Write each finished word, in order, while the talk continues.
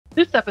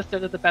This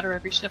episode of the Better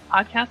Every Shift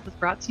podcast is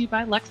brought to you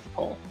by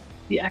Lexipol,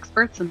 the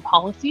experts in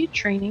policy,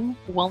 training,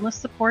 wellness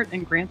support,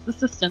 and grants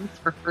assistance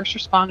for first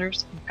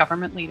responders and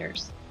government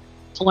leaders.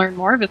 To learn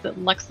more, visit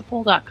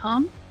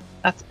lexipol.com.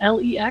 That's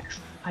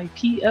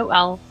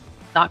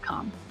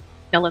LEXIPOL.com.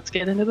 Now let's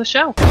get into the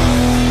show.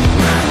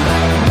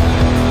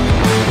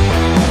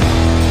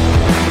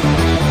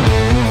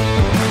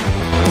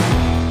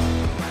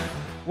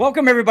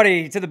 Welcome,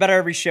 everybody, to the Better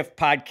Every Shift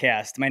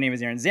podcast. My name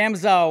is Aaron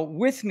Zamzow.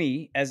 With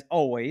me, as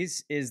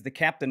always, is the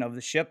captain of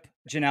the ship,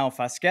 Janelle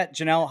Fosquet.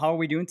 Janelle, how are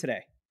we doing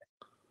today?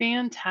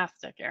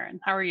 Fantastic,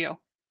 Aaron. How are you?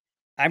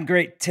 I'm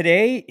great.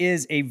 Today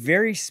is a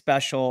very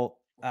special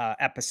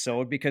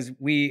episode because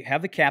we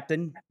have the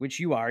captain, which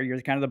you are. You're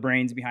kind of the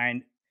brains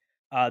behind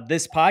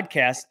this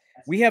podcast.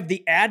 We have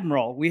the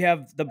admiral. We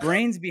have the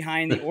brains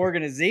behind the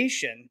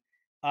organization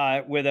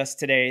with us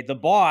today. The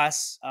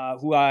boss,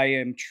 who I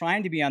am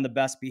trying to be on the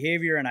best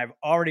behavior, and I've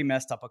already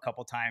messed up a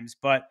couple times.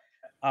 But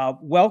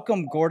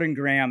welcome, Gordon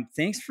Graham.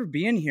 Thanks for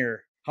being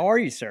here. How are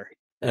you, sir?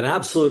 An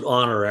absolute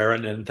honor,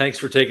 Aaron, and thanks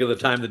for taking the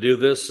time to do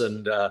this,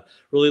 and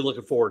really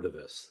looking forward to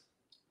this.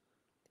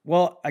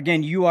 Well,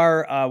 again, you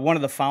are one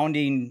of the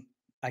founding,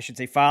 I should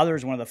say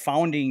fathers, one of the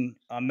founding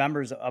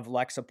members of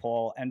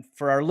Lexipol. And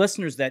for our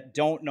listeners that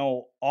don't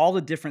know all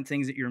the different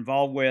things that you're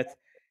involved with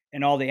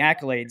and all the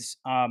accolades,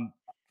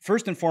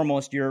 first and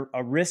foremost, you're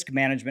a risk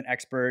management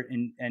expert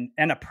and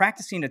a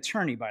practicing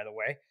attorney, by the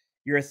way.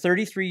 You're a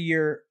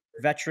 33-year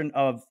veteran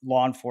of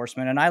law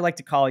enforcement, and I like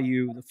to call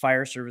you the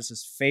fire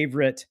service's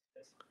favorite,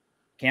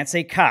 can't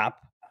say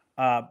cop,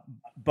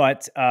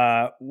 but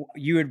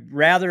you would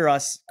rather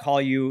us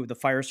call you the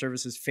fire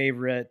service's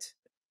favorite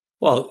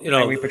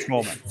highway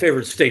patrolman.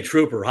 Favorite state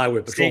trooper,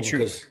 highway patrolman,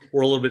 because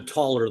we're a little bit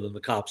taller than the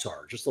cops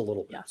are, just a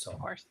little bit. Yes, of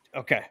course.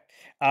 Okay.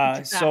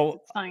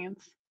 So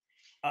science.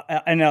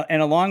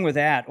 And along with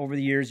that, over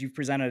the years, you've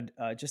presented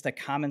just a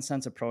common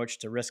sense approach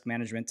to risk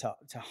management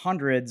to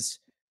hundreds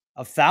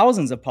of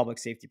thousands of public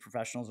safety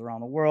professionals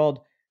around the world.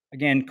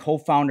 Again,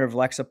 co-founder of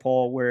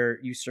Lexipol, where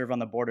you serve on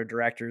the board of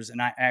directors.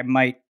 And I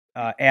might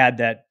add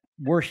that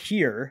we're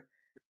here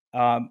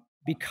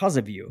because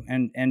of you.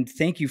 And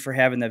thank you for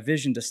having that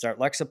vision to start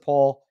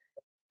Lexipol.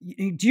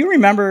 Do you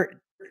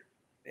remember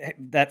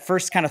that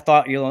first kind of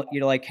thought,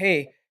 you're like,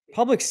 hey,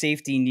 public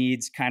safety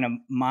needs kind of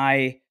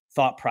my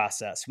thought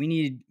process. We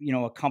need,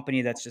 a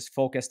company that's just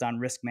focused on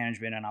risk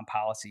management and on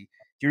policy.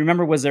 Do you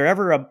remember, was there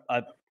ever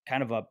a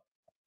kind of a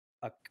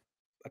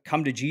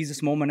come to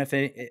Jesus moment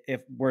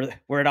where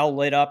it all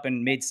lit up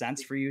and made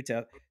sense for you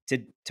to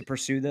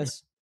pursue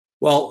this?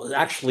 Well,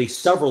 actually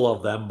several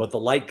of them, but the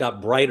light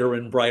got brighter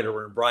and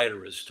brighter and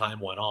brighter as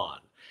time went on.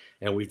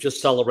 And we've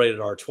just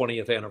celebrated our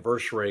 20th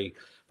anniversary,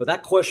 but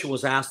that question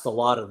was asked a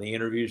lot in the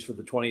interviews for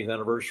the 20th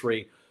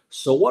anniversary.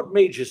 So what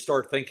made you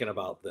start thinking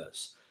about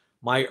this?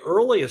 My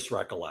earliest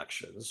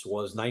recollections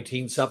was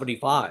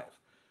 1975,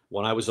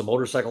 when I was a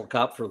motorcycle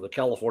cop for the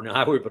California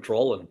Highway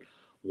Patrol. And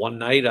one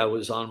night I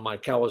was on my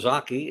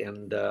Kawasaki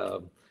and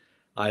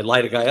I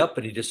light a guy up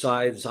and he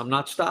decides I'm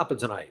not stopping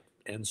tonight.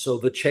 And so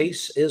the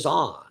chase is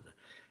on.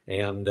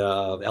 And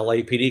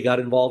LAPD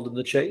got involved in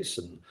the chase,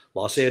 and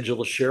Los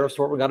Angeles Sheriff's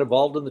Department got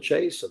involved in the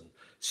chase, and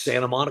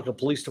Santa Monica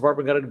Police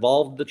Department got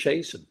involved in the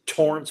chase, and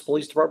Torrance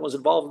Police Department was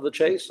involved in the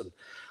chase. And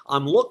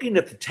I'm looking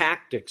at the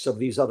tactics of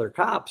these other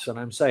cops, and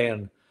I'm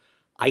saying,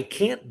 I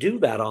can't do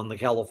that on the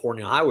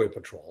California Highway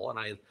Patrol. And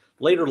I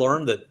later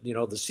learned that, the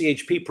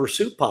CHP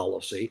pursuit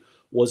policy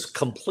was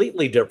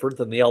completely different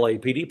than the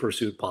LAPD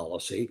pursuit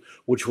policy,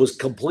 which was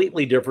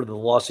completely different than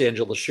the Los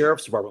Angeles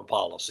Sheriff's Department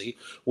policy,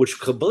 which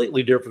was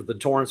completely different than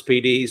Torrance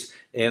PD's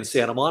and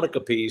Santa Monica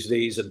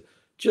PD's. And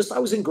I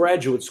was in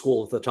graduate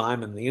school at the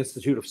time in the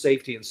Institute of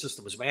Safety and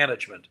Systems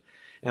Management.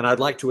 And I'd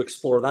like to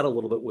explore that a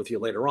little bit with you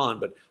later on.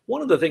 But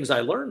one of the things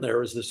I learned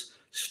there is this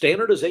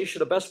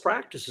standardization of best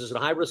practices in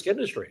high-risk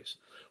industries.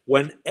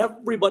 When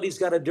everybody's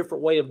got a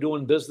different way of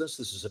doing business,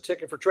 this is a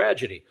ticket for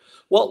tragedy.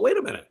 Well, wait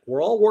a minute.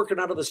 We're all working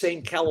out of the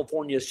same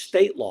California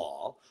state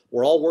law.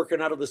 We're all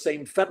working out of the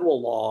same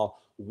federal law.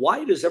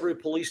 Why does every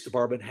police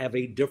department have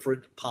a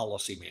different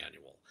policy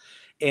manual?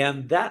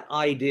 And that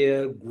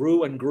idea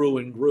grew and grew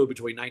and grew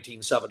between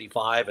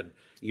 1975 and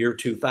year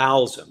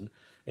 2000.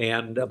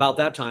 And about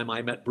that time,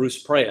 I met Bruce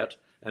Pratt,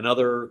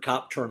 another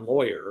cop turned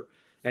lawyer,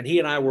 and he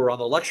and I were on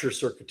the lecture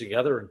circuit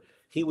together, and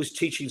he was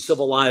teaching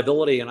civil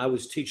liability and I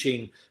was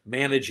teaching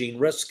managing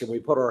risk, and we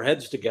put our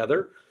heads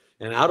together.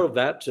 And out of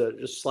that,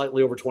 just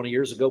slightly over 20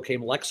 years ago,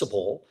 came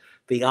Lexipol.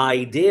 The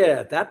idea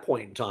at that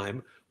point in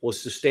time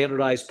was to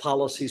standardize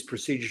policies,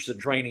 procedures, and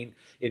training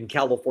in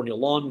California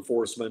law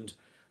enforcement.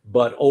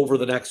 But over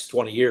the next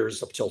 20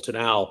 years, up till to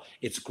now,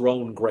 it's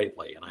grown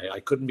greatly. And I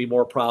couldn't be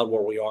more proud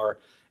where we are,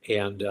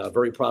 and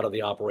very proud of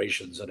the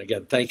operations. And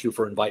again, thank you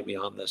for inviting me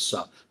on this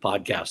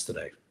podcast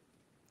today.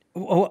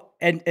 Oh,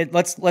 and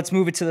let's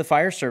move it to the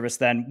fire service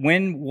then.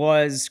 When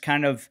was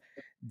kind of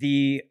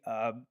the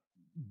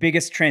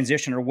biggest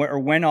transition, or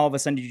when all of a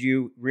sudden did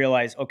you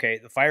realize, okay,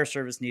 the fire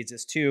service needs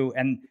this too?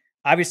 And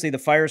obviously the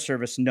fire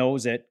service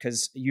knows it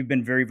because you've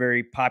been very,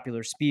 very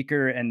popular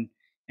speaker and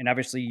and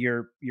obviously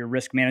your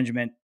risk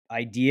management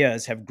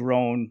ideas have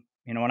grown.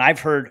 And I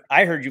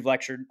heard you've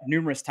lectured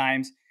numerous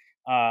times.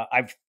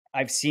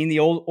 I've seen the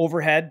old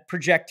overhead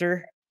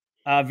projector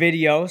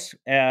videos,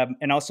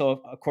 and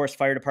also, of course,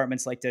 fire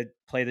departments like to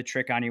play the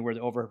trick on you where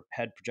the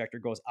overhead projector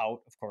goes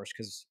out, of course,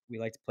 because we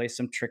like to play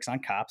some tricks on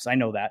cops. I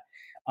know that.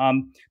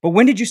 But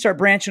when did you start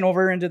branching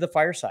over into the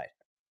fire side?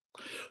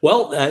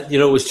 Well, it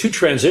was 2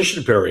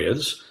 transition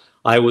periods.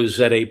 I was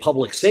at a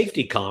public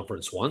safety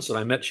conference once, and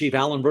I met Chief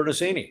Alan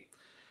Bernasini.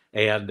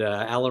 And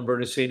Alan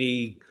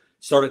Bernasini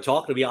started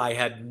talking to me. I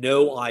had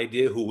no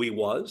idea who he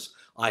was.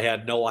 I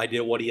had no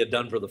idea what he had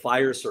done for the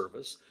fire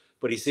service,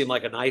 but he seemed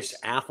like a nice,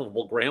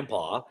 affable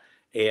grandpa.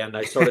 And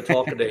I started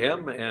talking to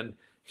him, and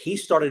he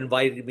started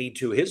inviting me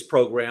to his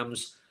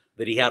programs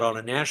that he had on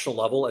a national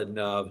level in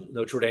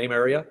Notre Dame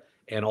area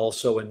and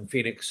also in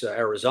Phoenix,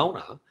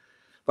 Arizona.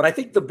 But I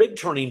think the big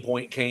turning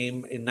point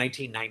came in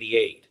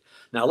 1998.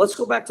 Now, let's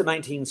go back to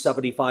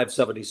 1975,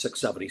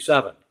 76,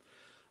 77.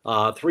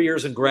 3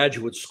 years in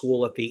graduate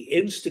school at the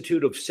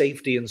Institute of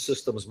Safety and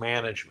Systems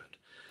Management.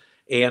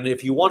 And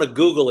if you want to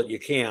Google it, you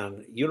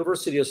can.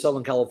 University of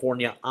Southern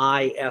California,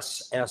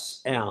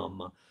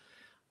 ISSM.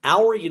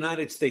 Our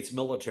United States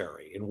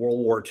military in World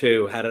War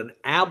II had an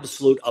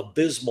absolute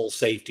abysmal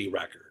safety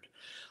record.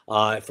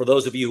 For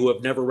those of you who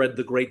have never read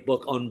the great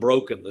book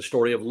Unbroken, the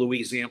story of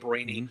Louis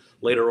Zamperini,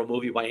 later a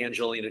movie by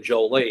Angelina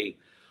Jolie,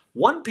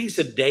 one piece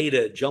of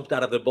data jumped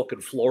out of the book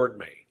and floored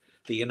me.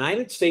 The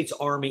United States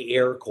Army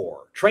Air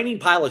Corps, training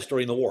pilots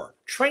during the war,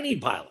 training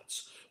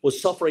pilots, was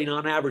suffering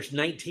on average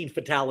 19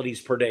 fatalities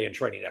per day in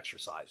training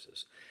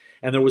exercises.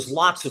 And there was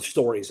lots of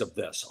stories of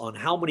this on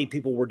how many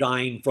people were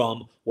dying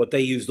from what they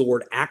used the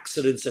word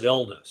accidents and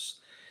illness.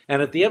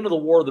 And at the end of the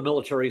war, the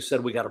military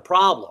said, we got a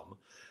problem.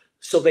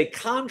 So they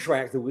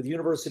contracted with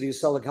University of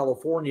Southern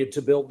California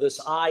to build this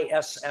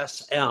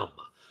ISSM,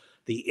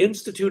 the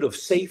Institute of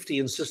Safety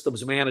and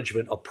Systems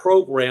Management, a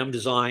program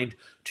designed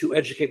to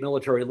educate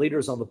military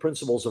leaders on the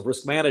principles of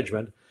risk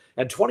management.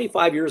 And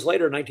 25 years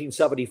later,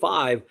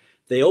 1975,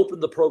 they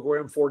opened the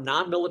program for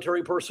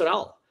non-military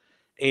personnel.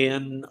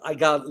 And I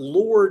got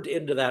lured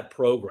into that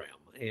program.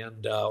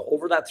 And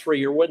over that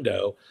 3-year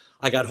window,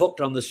 I got hooked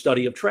on the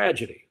study of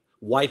tragedy,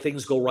 why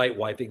things go right,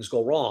 why things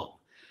go wrong.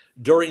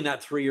 During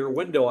that 3-year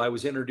window, I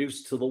was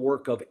introduced to the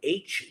work of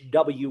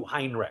H.W.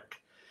 Heinrich.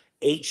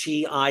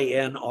 Heinrich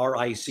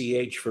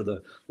for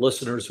the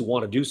listeners who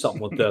want to do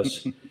something with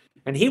this.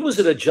 And he was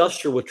an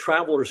adjuster with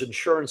Travelers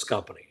Insurance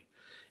Company.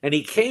 And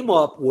he came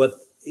up with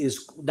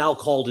is now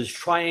called his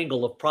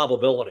triangle of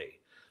probability.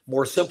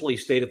 More simply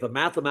stated, the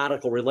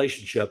mathematical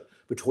relationship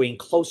between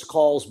close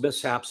calls,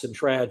 mishaps, and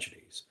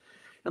tragedies.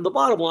 And the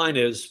bottom line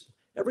is,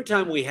 every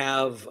time we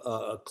have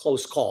a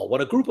close call,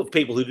 when a group of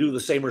people who do the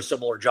same or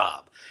similar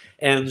job,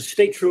 and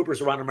state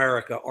troopers around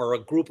America are a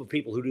group of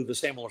people who do the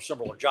same or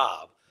similar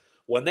job,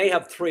 when they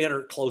have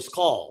 300 close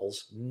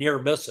calls, near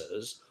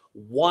misses,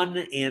 1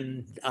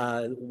 in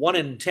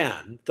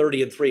 10,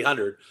 30 and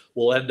 300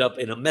 will end up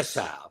in a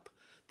mishap.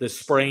 The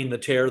sprain, the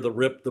tear, the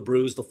rip, the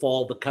bruise, the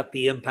fall, the cut,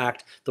 the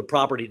impact, the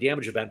property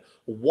damage event.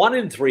 1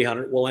 in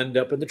 300 will end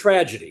up in the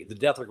tragedy, the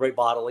death or great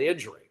bodily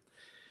injury.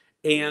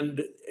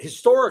 And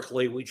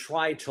historically, we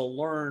try to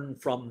learn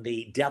from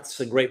the deaths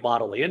and great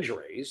bodily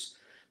injuries.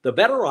 The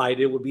better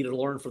idea would be to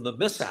learn from the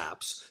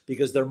mishaps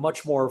because they're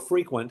much more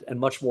frequent and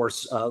much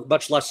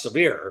less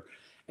severe.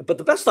 But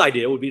the best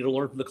idea would be to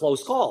learn from the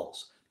close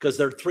calls because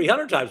they're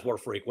 300 times more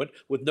frequent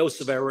with no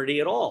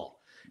severity at all.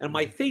 And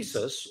my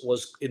thesis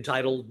was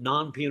entitled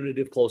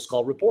Non-Punitive Close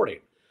Call Reporting,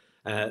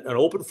 an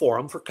open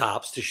forum for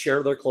cops to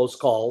share their close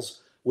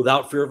calls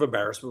without fear of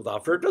embarrassment,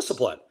 without fear of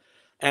discipline.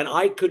 And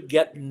I could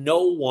get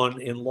no one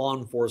in law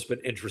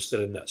enforcement interested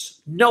in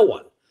this. No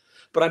one.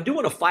 But I'm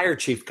doing a fire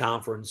chief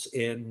conference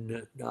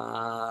in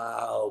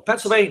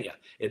Pennsylvania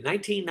in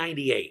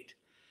 1998.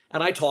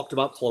 And I talked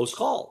about close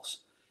calls.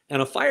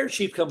 And a fire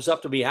chief comes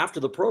up to me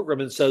after the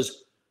program and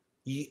says,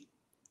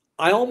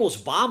 I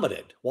almost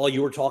vomited while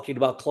you were talking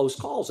about close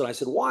calls. And I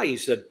said, why? He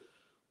said,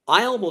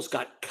 I almost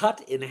got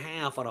cut in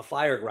half on a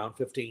fire ground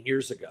 15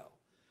 years ago.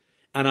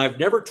 And I've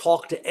never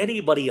talked to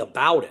anybody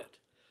about it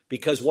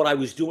because what I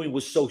was doing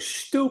was so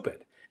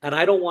stupid. And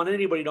I don't want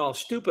anybody to know how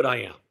stupid I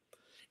am.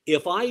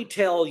 If I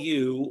tell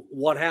you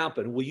what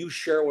happened, will you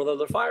share it with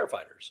other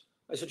firefighters?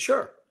 I said,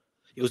 sure.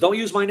 He goes, don't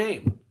use my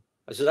name.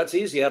 I said, that's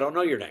easy. I don't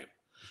know your name.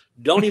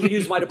 Don't even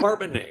use my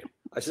department name.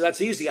 I said,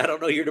 that's easy. I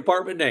don't know your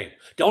department name.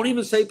 Don't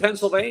even say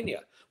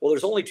Pennsylvania. Well,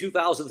 there's only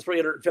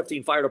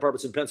 2,315 fire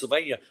departments in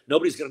Pennsylvania.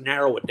 Nobody's going to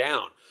narrow it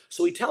down.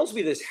 So he tells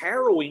me this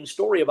harrowing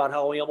story about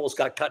how he almost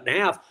got cut in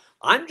half.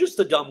 I'm just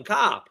a dumb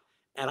cop,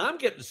 and I'm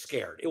getting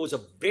scared. It was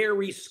a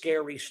very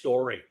scary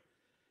story.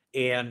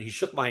 And he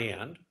shook my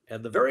hand.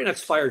 And the very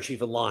next fire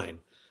chief in line,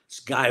 this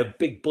guy, a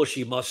big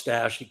bushy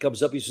mustache, he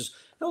comes up, he says,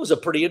 that was a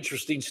pretty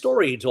interesting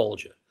story he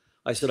told you.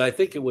 I said, I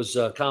think it was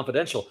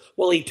confidential.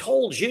 Well, he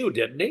told you,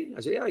 didn't he?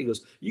 I said, yeah. He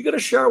goes, you going to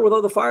share it with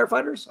other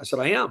firefighters? I said,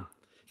 I am.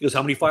 He goes,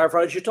 how many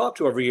firefighters you talk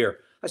to every year?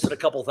 I said, a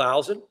couple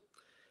thousand.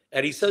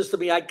 And he says to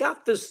me, I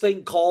got this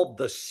thing called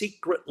the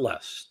secret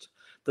list.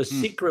 the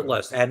secret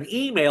list. And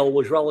email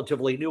was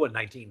relatively new in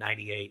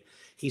 1998.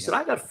 He said,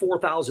 I got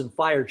 4,000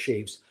 fire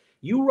chiefs.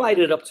 You write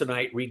it up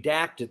tonight,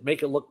 redact it,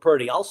 make it look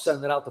pretty. I'll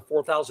send it out to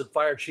 4,000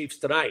 fire chiefs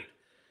tonight.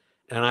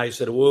 And I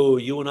said, whoa,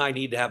 you and I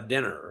need to have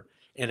dinner.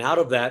 And out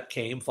of that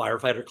came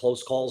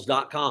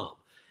firefighterclosecalls.com,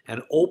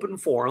 an open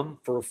forum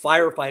for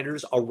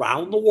firefighters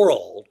around the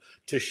world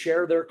to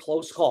share their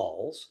close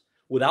calls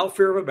without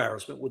fear of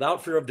embarrassment,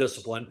 without fear of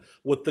discipline,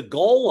 with the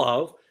goal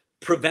of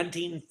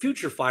preventing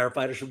future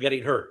firefighters from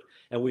getting hurt.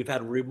 And we've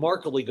had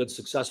remarkably good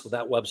success with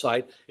that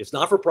website. It's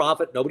not for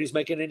profit. Nobody's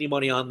making any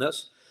money on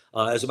this.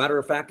 As a matter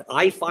of fact,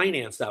 I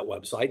finance that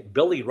website.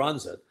 Billy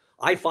runs it.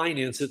 I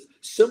finance it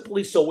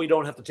simply so we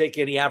don't have to take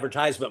any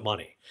advertisement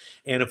money.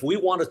 And if we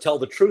want to tell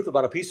the truth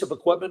about a piece of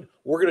equipment,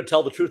 we're going to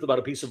tell the truth about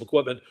a piece of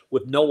equipment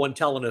with no one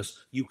telling us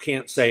you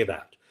can't say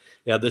that.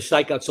 Yeah, the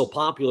site got so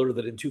popular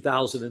that in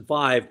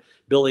 2005,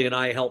 Billy and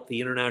I helped the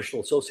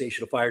International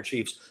Association of Fire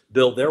Chiefs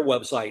build their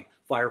website,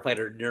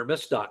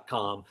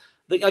 firefighternearmiss.com.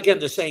 Again,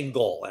 the same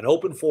goal, an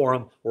open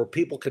forum where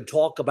people can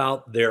talk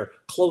about their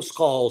close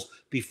calls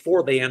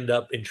before they end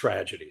up in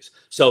tragedies.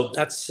 So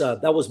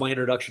that was my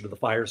introduction to the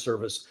fire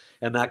service,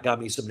 and that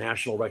got me some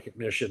national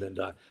recognition, and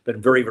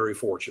been very, very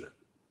fortunate.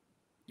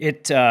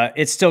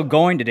 It's still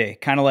going today,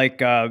 kind of like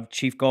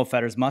Chief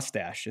Goldfeder's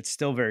mustache. It's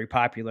still very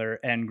popular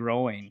and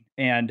growing.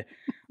 And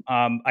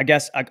I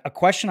guess a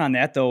question on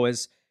that, though,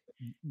 is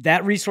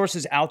that resource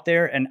is out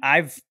there, and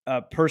I've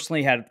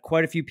personally had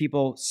quite a few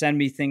people send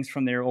me things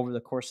from there over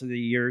the course of the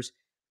years.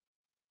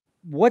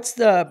 What's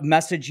the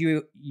message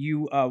you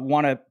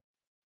want to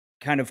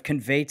kind of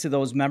convey to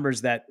those members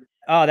that,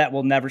 oh, that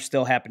will never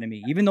still happen to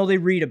me, even though they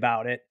read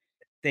about it,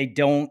 they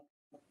don't?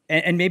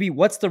 And maybe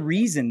what's the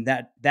reason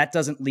that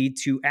doesn't lead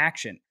to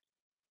action?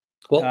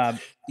 Well,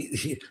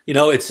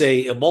 it's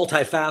a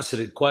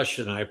multifaceted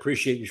question. I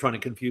appreciate you trying to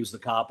confuse the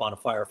cop on a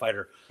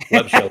firefighter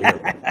web show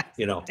here,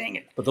 Dang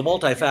it. But the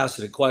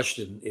multifaceted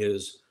question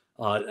is,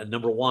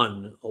 number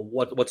one,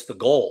 what's the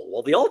goal?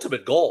 Well, the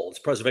ultimate goal is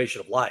preservation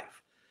of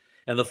life.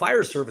 And the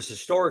fire service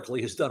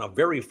historically has done a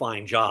very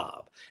fine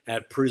job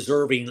at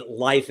preserving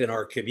life in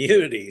our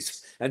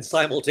communities, and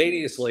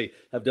simultaneously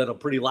have done a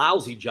pretty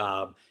lousy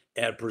job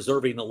at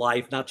preserving the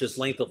life, not just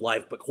length of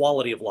life, but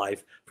quality of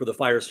life for the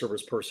fire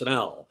service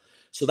personnel.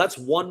 So that's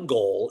one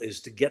goal, is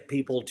to get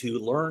people to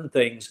learn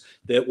things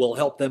that will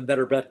help them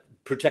better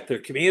protect their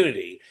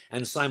community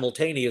and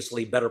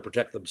simultaneously better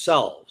protect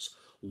themselves.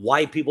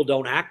 Why people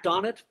don't act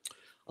on it?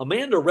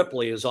 Amanda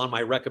Ripley is on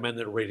my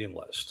recommended reading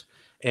list.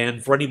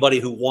 And for anybody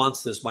who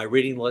wants this, my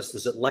reading list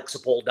is at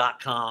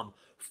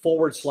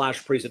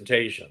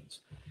lexipol.com/presentations.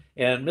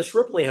 And Miss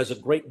Ripley has a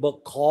great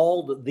book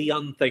called The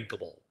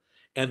Unthinkable.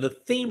 And the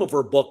theme of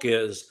her book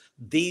is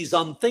these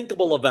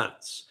unthinkable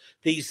events,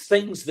 these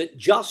things that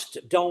just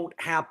don't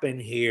happen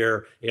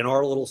here in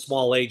our little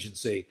small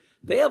agency.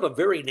 They have a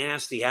very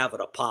nasty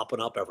habit of popping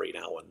up every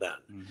now and then.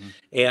 Mm-hmm.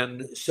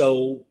 And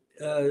so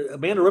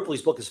Amanda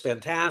Ripley's book is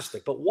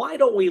fantastic, but why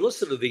don't we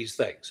listen to these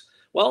things?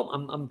 Well,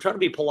 I'm trying to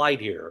be polite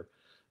here,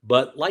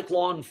 but like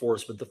law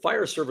enforcement, the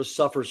fire service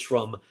suffers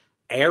from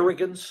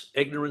arrogance,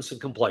 ignorance, and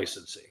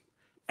complacency.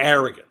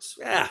 Arrogance.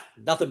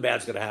 Nothing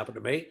bad's going to happen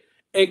to me.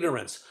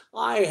 Ignorance.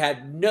 I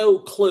had no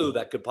clue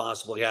that could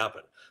possibly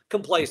happen.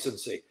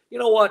 Complacency. You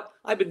know what?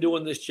 I've been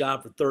doing this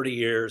job for 30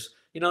 years.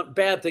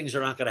 Bad things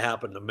are not going to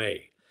happen to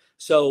me.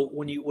 So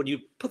when you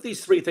put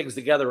these three things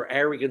together,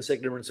 arrogance,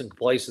 ignorance, and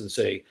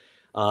complacency,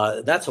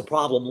 that's a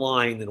problem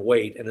lying in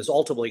wait, and is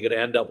ultimately going to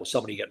end up with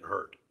somebody getting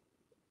hurt.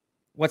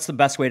 What's the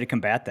best way to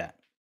combat that?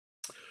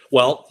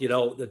 Well,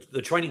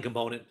 the training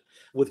component.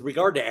 With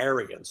regard to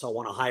arrogance, I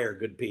want to hire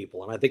good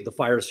people. And I think the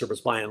fire service,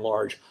 by and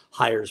large,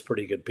 hires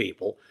pretty good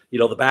people.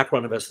 The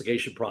background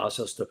investigation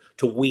process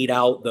to weed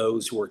out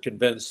those who are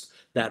convinced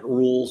that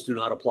rules do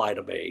not apply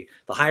to me.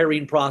 The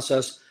hiring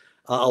process,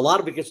 a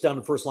lot of it gets down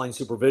to first line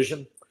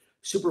supervision.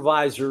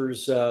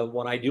 Supervisors,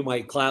 when I do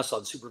my class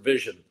on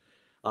supervision,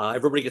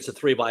 everybody gets a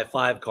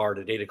 3x5 card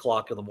at 8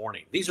 o'clock in the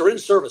morning. These are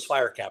in-service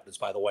fire captains,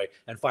 by the way,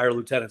 and fire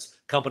lieutenants,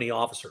 company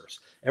officers.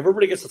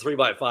 Everybody gets a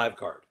 3x5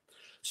 card.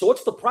 So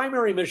what's the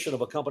primary mission of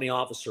a company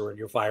officer in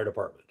your fire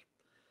department?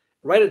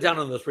 Write it down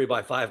on the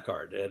 3x5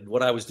 card. And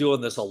when I was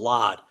doing this a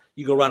lot,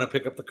 you go around and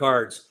pick up the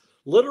cards.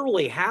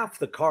 Literally half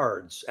the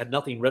cards had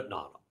nothing written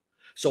on them.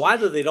 So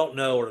either they don't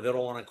know or they don't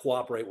want to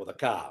cooperate with a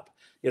cop,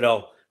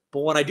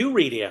 But when I do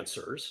read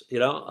answers,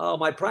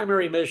 my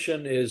primary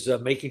mission is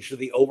making sure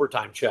the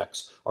overtime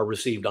checks are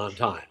received on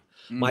time.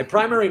 Mm-hmm. My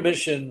primary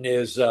mission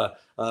is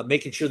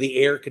making sure the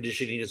air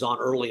conditioning is on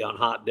early on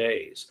hot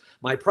days.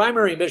 My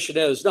primary mission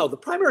the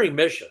primary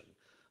mission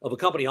of a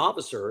company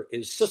officer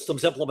is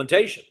systems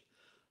implementation,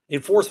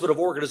 enforcement of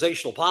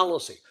organizational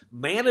policy.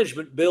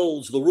 Management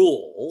builds the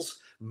rules.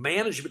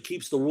 Management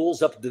keeps the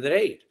rules up to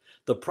date.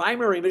 The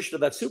primary mission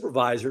of that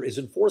supervisor is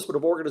enforcement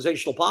of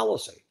organizational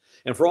policy.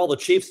 And for all the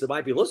chiefs that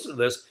might be listening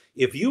to this,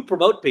 if you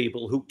promote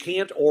people who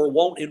can't or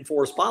won't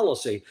enforce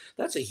policy,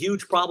 that's a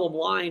huge problem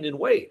lying in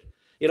wait.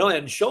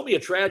 And show me a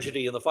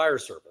tragedy in the fire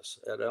service,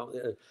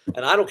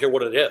 and I don't care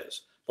what it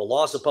is. The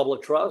loss of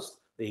public trust,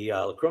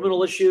 the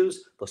criminal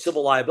issues, the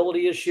civil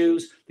liability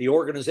issues, the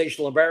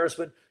organizational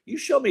embarrassment. You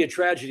show me a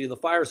tragedy in the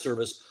fire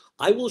service,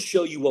 I will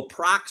show you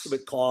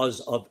approximate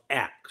cause of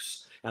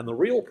X. And the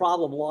real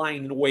problem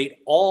lying in wait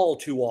all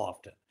too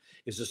often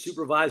is a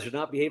supervisor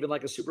not behaving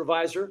like a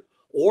supervisor,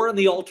 or in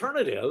the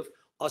alternative,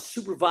 a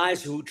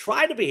supervisor who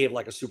tried to behave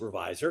like a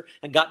supervisor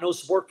and got no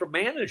support from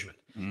management.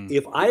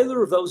 If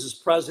either of those is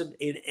present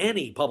in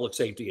any public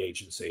safety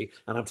agency,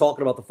 and I'm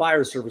talking about the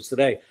fire service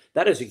today,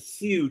 that is a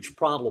huge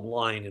problem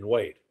lying in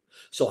wait.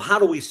 So how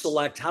do we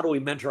select, how do we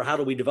mentor, how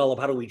do we develop,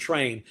 how do we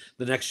train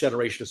the next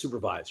generation of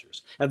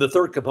supervisors? And the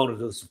third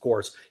component of this, of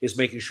course, is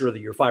making sure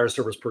that your fire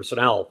service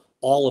personnel,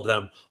 all of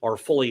them, are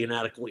fully and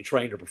adequately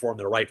trained to perform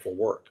their rightful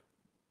work.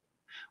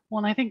 Well,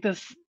 and I think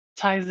this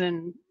ties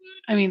in,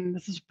 I mean,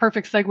 this is a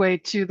perfect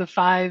segue to the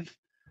 5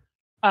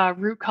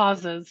 root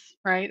causes,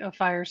 right, of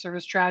fire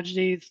service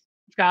tragedies.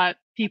 We've got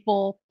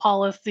people,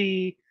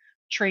 policy,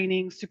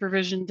 training,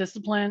 supervision,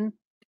 discipline.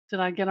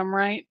 Did I get them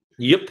right?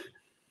 Yep.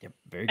 Yep.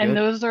 Very And good.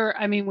 those are,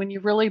 I mean, when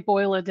you really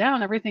boil it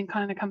down, everything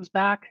kind of comes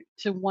back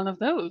to one of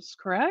those,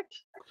 correct?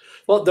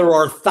 Well, there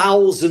are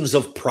thousands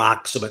of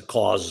proximate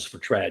causes for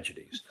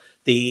tragedies.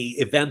 The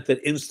event that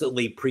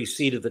instantly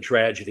preceded the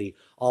tragedy,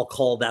 I'll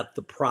call that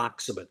the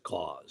proximate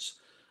cause.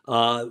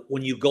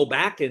 When you go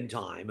back in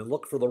time and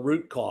look for the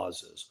root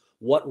causes,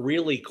 what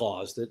really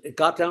caused it, it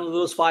got down to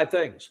those 5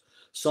 things.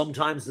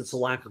 Sometimes it's a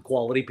lack of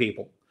quality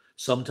people.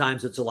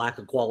 Sometimes it's a lack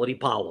of quality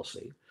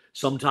policy.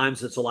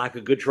 Sometimes it's a lack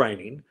of good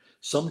training.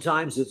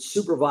 Sometimes it's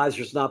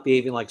supervisors not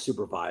behaving like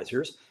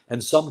supervisors.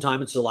 And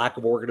sometimes it's a lack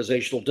of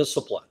organizational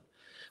discipline.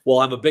 Well,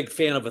 I'm a big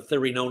fan of a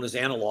theory known as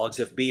analogs.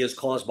 If B is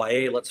caused by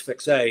A, let's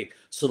fix A.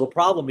 So the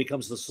problem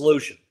becomes the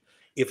solution.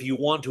 If you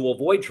want to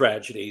avoid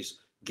tragedies,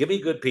 give me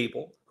good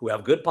people who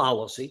have good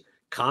policy,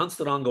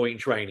 constant ongoing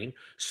training,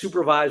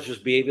 supervisors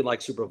behaving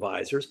like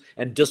supervisors,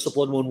 and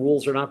discipline when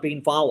rules are not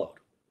being followed.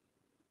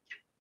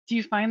 Do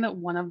you find that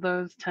one of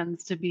those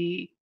tends to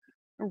be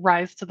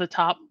rise to the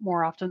top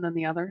more often than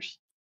the others?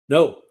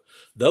 No,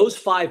 those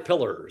 5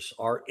 pillars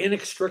are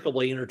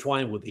inextricably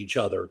intertwined with each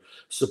other,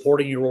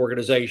 supporting your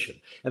organization.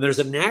 And there's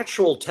a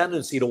natural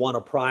tendency to want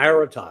to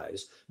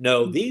prioritize.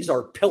 No, these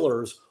are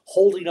pillars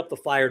holding up the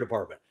fire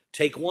department.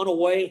 Take one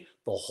away,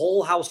 the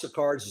whole house of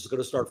cards is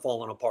going to start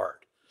falling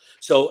apart.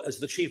 So as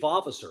the chief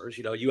officers,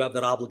 you have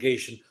that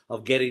obligation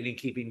of getting and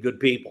keeping good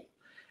people.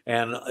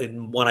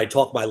 And when I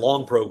talk my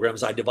long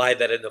programs, I divide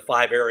that into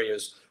 5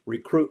 areas: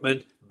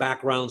 recruitment,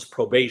 backgrounds,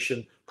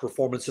 probation,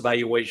 performance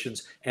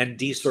evaluations, and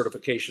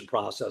decertification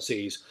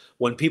processes.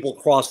 When people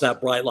cross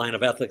that bright line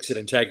of ethics and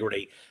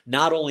integrity,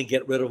 not only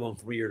get rid of them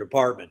from your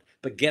department,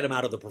 but get them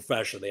out of the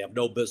profession. They have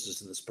no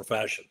business in this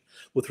profession.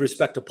 With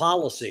respect to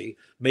policy,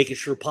 making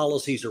sure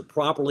policies are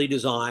properly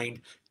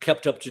designed,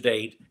 kept up to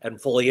date,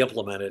 and fully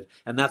implemented.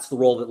 And that's the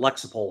role that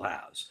Lexipol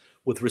has.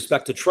 With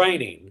respect to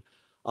training,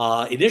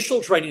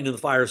 initial training in the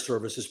fire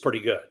service is pretty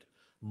good.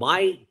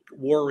 My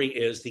worry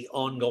is the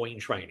ongoing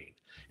training.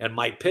 And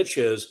my pitch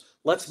is,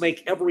 let's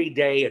make every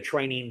day a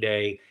training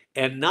day,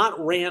 and not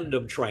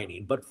random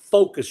training, but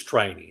focused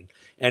training,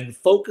 and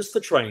focus the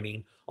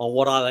training on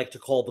what I like to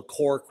call the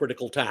core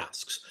critical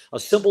tasks. A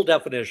simple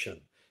definition: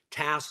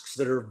 tasks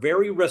that are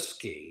very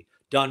risky,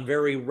 done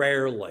very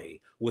rarely,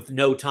 with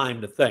no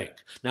time to think.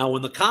 Now,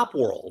 in the cop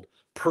world,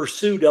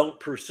 pursue, don't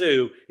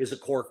pursue is a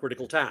core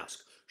critical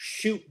task.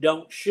 Shoot,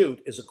 don't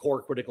shoot is a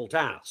core critical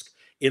task.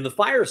 In the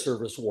fire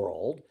service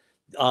world,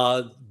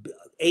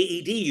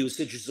 AED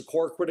usage is a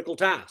core critical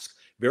task.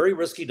 Very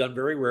risky, done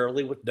very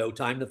rarely, with no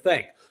time to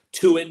think.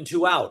 2 in,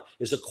 2 out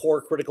is a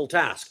core critical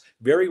task.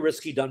 Very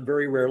risky, done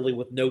very rarely,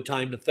 with no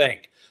time to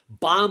think.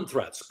 Bomb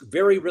threats,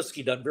 very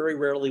risky, done very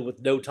rarely,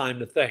 with no time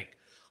to think.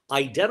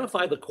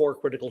 Identify the core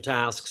critical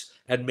tasks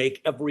and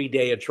make every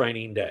day a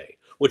training day.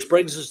 Which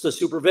brings us to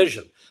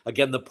supervision.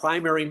 Again, the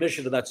primary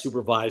mission of that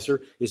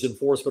supervisor is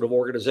enforcement of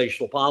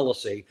organizational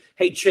policy.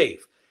 Hey,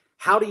 chief,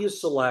 how do you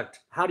select,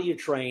 how do you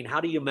train,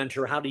 how do you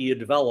mentor, how do you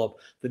develop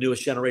the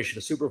newest generation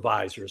of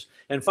supervisors?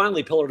 And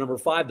finally, pillar number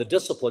 5, the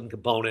discipline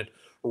component.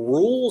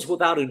 Rules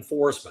without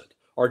enforcement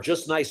are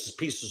just nice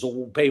pieces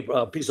of paper,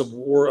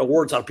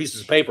 words on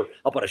pieces of paper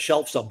up on a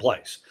shelf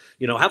someplace.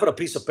 Having a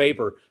piece of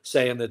paper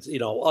saying that,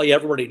 oh, yeah,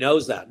 everybody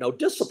knows that. No,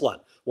 discipline.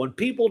 When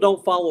people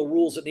don't follow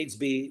rules, it needs to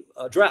be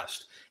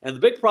addressed. And the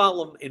big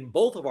problem in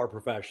both of our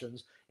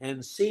professions,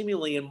 and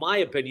seemingly, in my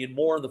opinion,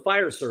 more in the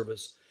fire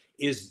service,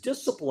 is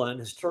discipline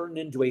has turned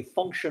into a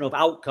function of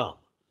outcome.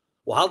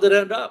 Well, how did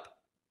it end up?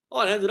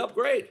 Oh, it ended up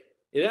great.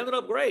 It ended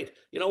up great.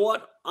 You know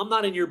what? I'm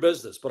not in your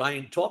business, but I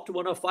talked to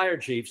enough fire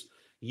chiefs.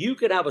 You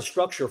could have a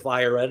structure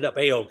fire end up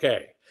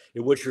A-OK,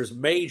 in which there's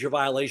major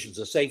violations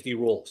of safety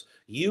rules.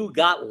 You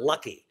got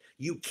lucky.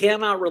 You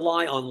cannot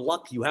rely on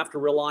luck. You have to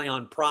rely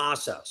on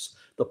process,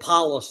 the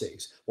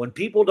policies. When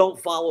people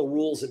don't follow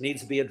rules, it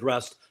needs to be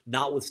addressed,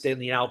 notwithstanding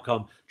the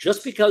outcome.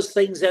 Just because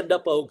things end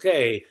up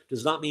okay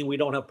does not mean we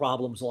don't have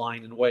problems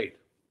lying in wait.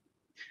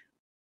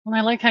 Well,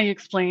 I like how you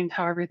explained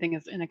how everything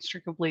is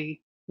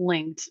inextricably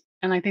linked.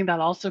 And I think that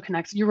also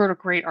connects. You wrote a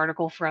great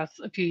article for us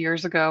a few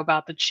years ago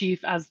about the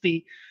chief as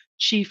the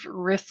chief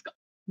risk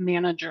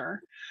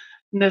manager.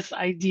 This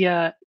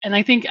idea, and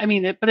I think, I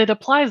mean, but it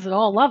applies at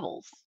all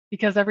levels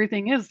because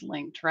everything is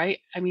linked, right?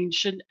 I mean,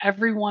 should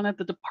everyone at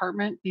the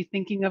department be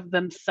thinking of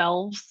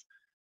themselves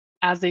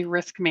as a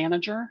risk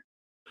manager?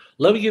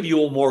 Let me give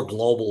you a more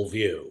global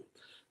view.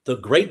 The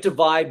great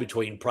divide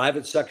between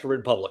private sector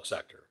and public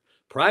sector.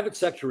 Private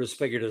sector has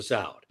figured this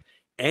out.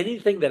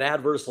 Anything that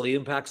adversely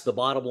impacts the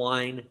bottom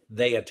line,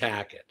 they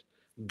attack it.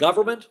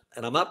 Government,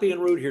 and I'm not being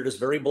rude here, just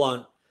very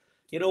blunt.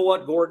 You know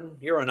what, Gordon?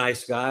 You're a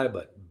nice guy,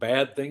 but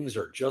bad things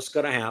are just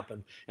going to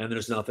happen, and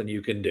there's nothing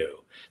you can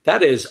do.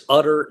 That is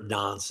utter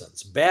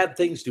nonsense. Bad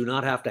things do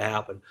not have to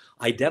happen.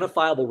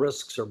 Identifiable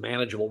risks are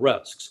manageable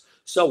risks.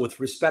 So, with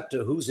respect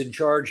to who's in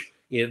charge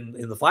in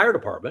the fire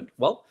department,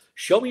 well,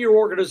 show me your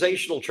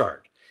organizational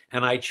chart.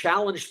 And I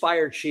challenged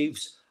fire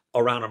chiefs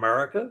around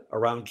America,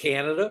 around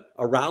Canada,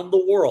 around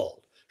the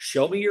world.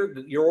 Show me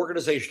your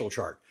organizational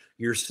chart,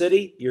 your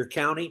city, your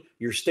county,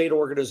 your state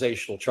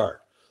organizational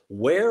chart.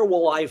 Where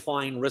will I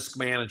find risk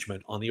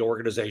management on the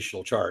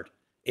organizational chart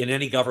in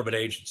any government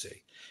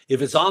agency?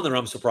 If it's on there,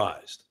 I'm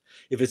surprised.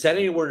 If it's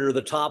anywhere near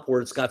the top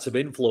where it's got some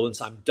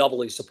influence, I'm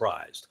doubly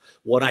surprised.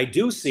 When I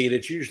do see it,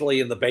 it's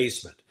usually in the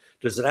basement.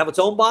 Does it have its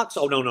own box?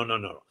 Oh,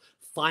 no.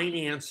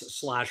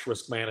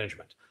 Finance/risk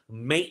management,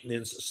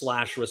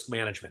 maintenance/risk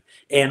management,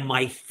 and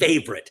my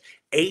favorite,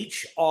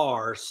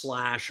 HR/risk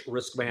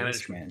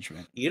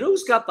management. You know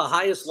who's got the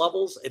highest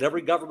levels in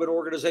every government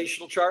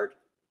organizational chart?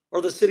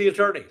 Or the city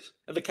attorneys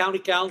and the county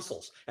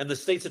councils and the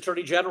state's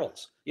attorney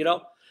generals.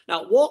 Now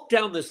walk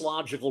down this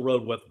logical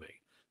road with me.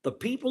 The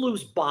people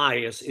whose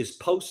bias is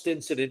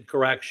post-incident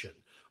correction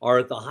are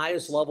at the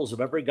highest levels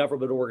of every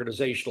government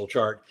organizational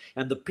chart,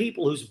 and the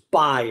people whose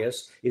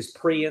bias is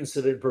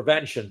pre-incident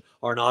prevention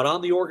are not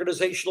on the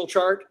organizational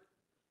chart.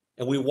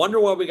 And we wonder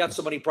why we got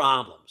so many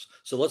problems.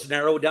 So let's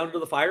narrow it down to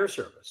the fire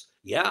service.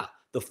 Yeah,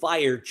 the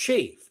fire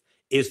chief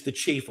is the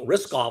chief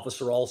risk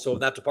officer also in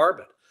that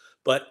department.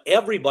 But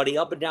everybody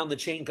up and down the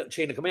chain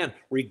of command,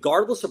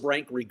 regardless of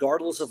rank,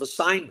 regardless of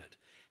assignment,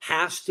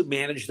 has to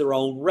manage their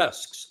own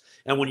risks.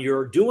 And when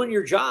you're doing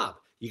your job,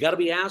 you got to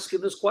be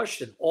asking this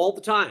question all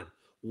the time.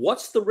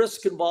 What's the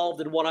risk involved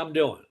in what I'm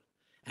doing?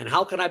 And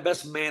how can I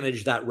best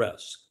manage that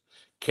risk?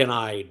 Can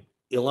I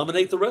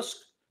eliminate the risk?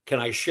 Can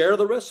I share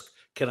the risk?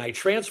 Can I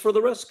transfer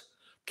the risk?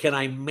 Can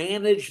I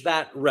manage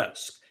that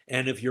risk?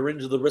 And if you're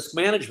into the risk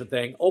management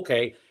thing,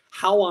 okay,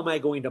 how am I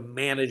going to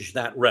manage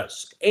that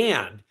risk?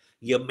 And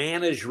you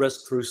manage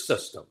risk through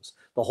systems.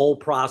 The whole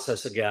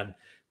process, again,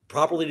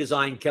 properly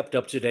designed, kept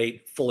up to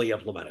date, fully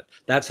implemented.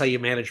 That's how you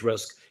manage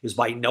risk, is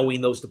by knowing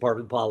those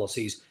department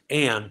policies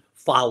and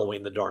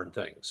following the darn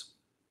things.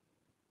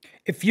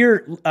 If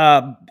you're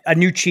a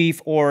new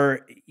chief,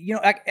 or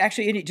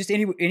actually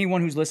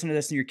anyone who's listening to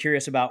this and you're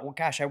curious about, well,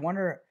 gosh, I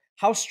wonder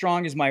how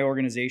strong is my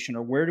organization,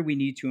 or where do we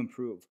need to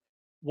improve?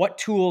 What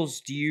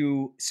tools do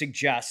you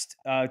suggest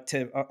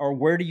or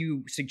where do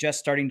you suggest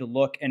starting to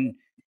look and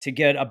to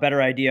get a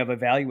better idea of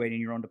evaluating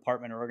your own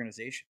department or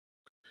organization?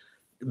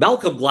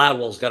 Malcolm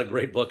Gladwell's got a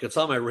great book. It's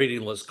on my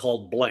reading list,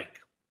 called Blink.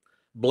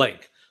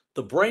 Blink.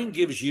 The brain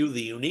gives you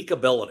the unique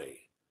ability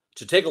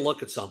to take a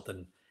look at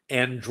something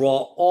and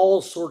draw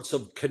all sorts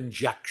of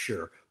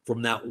conjecture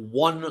from that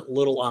one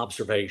little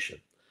observation.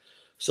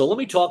 So let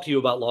me talk to you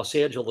about Los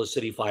Angeles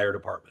City Fire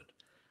Department.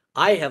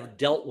 I have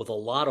dealt with a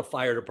lot of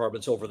fire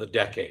departments over the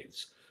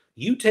decades.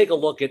 You take a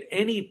look at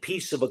any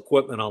piece of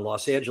equipment on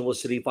Los Angeles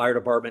City Fire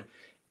Department,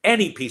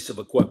 any piece of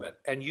equipment,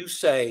 and you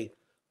say,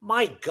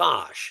 my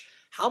gosh,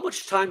 how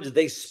much time did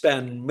they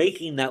spend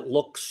making that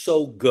look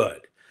so good?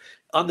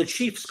 On the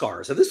Chiefs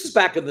cars, and this is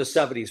back in the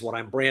 70s when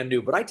I'm brand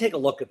new, but I take a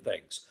look at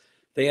things.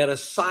 They had a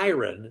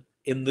siren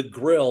in the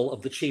grill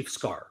of the Chiefs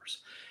cars.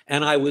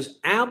 And I was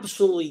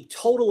absolutely,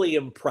 totally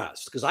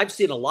impressed, because I've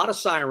seen a lot of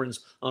sirens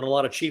on a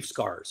lot of Chiefs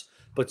cars.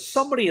 But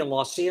somebody in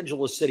Los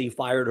Angeles City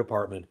Fire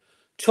Department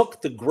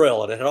took the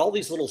grill, and it had all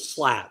these little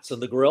slats in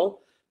the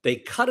grill. They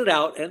cut it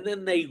out, and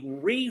then they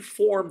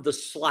reformed the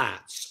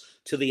slats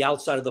to the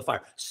outside of the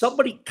fire.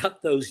 Somebody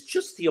cut those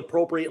just the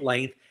appropriate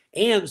length,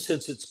 and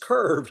since it's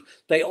curved,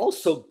 they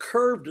also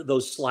curved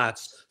those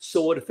slats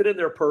so it fit in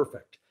there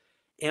perfect.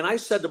 And I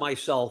said to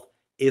myself,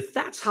 if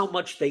that's how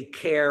much they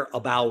care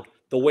about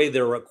the way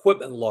their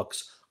equipment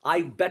looks,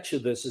 I bet you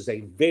this is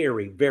a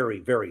very, very,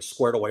 very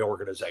squared away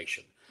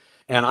organization.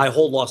 And I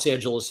hold Los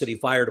Angeles City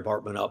Fire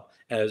Department up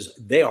as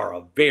they are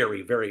a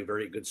very, very,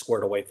 very good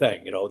squared away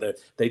thing.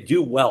 They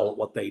do well at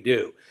what they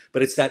do,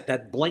 but it's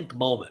that blink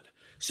moment.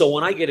 So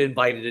when I get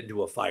invited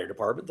into a fire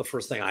department, the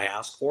first thing I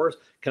ask for is,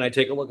 can I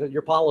take a look at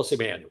your policy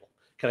manual?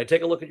 Can I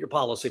take a look at your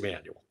policy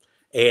manual?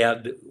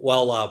 And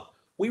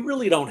we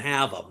really don't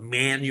have a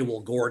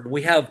manual, Gordon.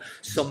 We have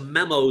some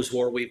memos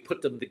where we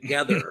put them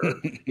together.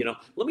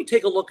 Let me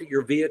take a look at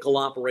your vehicle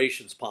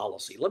operations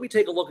policy. Let me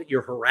take a look at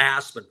your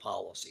harassment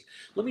policy.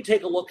 Let me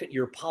take a look at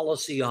your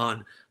policy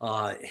on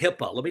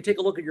HIPAA. Let me take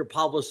a look at your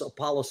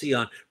policy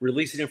on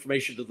releasing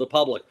information to the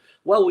public.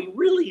 Well, we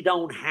really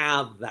don't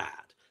have that.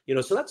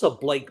 So that's a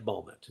blank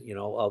moment,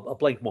 a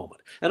blank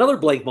moment. Another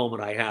blank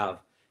moment I have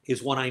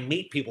is when I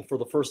meet people for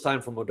the first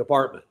time from a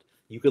department.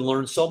 You can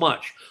learn so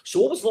much. So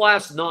what was the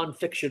last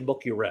nonfiction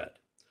book you read?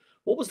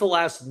 What was the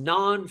last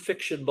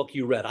nonfiction book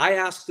you read? I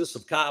asked this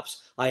of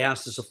cops. I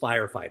asked this of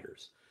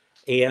firefighters.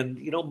 And,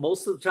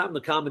 most of the time the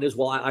comment is,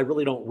 well, I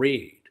really don't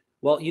read.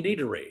 Well, you need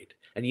to read,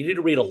 and you need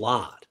to read a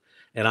lot.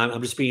 And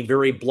I'm just being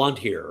very blunt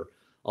here.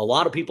 A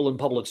lot of people in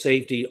public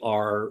safety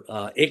are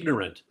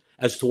ignorant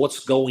as to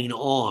what's going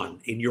on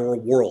in your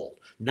world,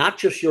 not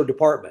just your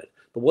department,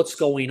 but what's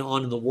going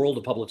on in the world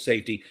of public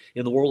safety,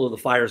 in the world of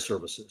the fire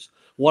services.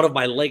 One of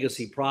my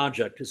legacy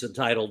projects is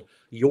entitled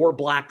Your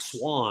Black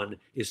Swan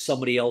is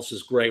Somebody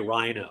Else's Gray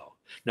Rhino.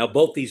 Now,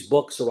 both these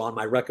books are on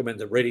my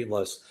recommended reading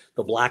list,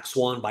 The Black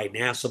Swan by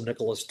Nassim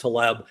Nicholas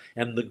Taleb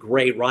and The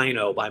Gray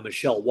Rhino by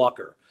Michelle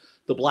Walker.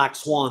 The Black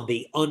Swan,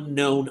 the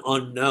unknown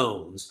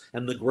unknowns,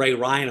 and the gray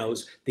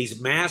rhinos,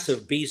 these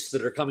massive beasts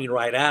that are coming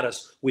right at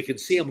us. We can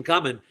see them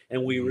coming,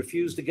 and we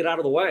refuse to get out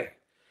of the way.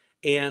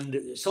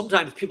 And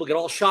sometimes people get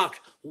all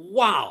shocked.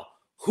 Wow,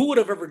 who would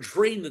have ever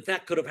dreamed that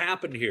that could have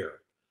happened here?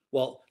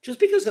 Well, just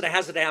because it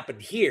hasn't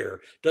happened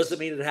here doesn't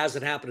mean it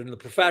hasn't happened in the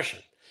profession.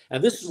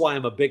 And this is why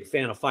I'm a big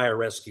fan of Fire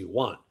Rescue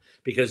One,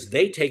 because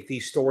they take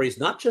these stories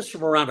not just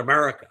from around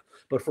America,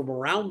 but from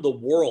around the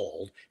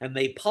world, and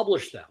they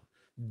publish them.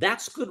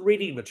 That's good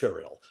reading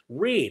material.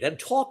 Read and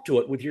talk to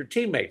it with your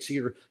teammates,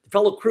 your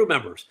fellow crew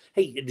members.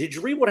 Hey, did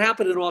you read what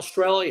happened in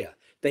Australia?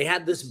 They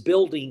had this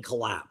building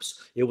collapse.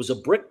 It was a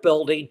brick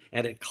building,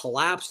 and it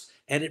collapsed,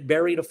 and it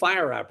buried a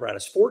fire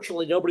apparatus.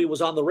 Fortunately, nobody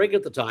was on the rig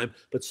at the time,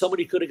 but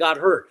somebody could have got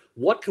hurt.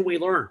 What can we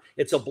learn?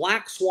 It's a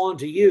black swan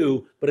to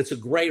you, but it's a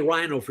gray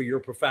rhino for your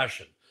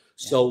profession.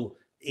 Yeah. So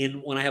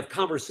when I have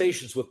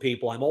conversations with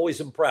people, I'm always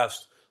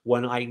impressed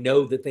when I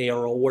know that they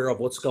are aware of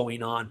what's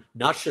going on,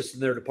 not just in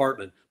their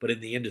department, but in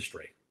the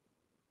industry.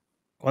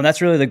 Well,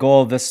 that's really the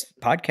goal of this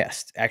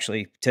podcast,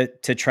 actually, to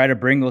try to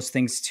bring those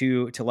things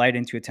to light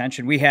and to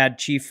attention. We had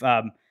Chief,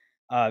 at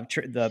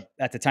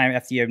the time,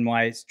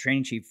 FDNY's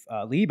training chief,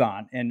 Lieb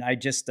on, and I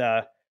just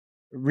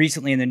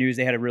recently in the news,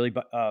 they had a really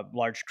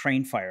large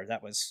crane fire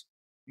that was,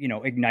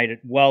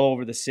 ignited well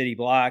over the city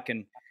block.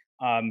 And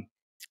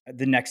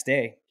the next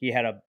day he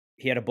had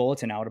a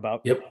bulletin out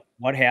about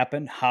what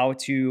happened, how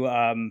to,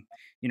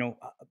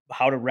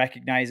 how to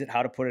recognize it,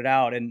 how to put it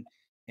out.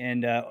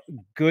 And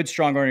good,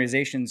 strong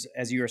organizations,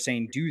 as you were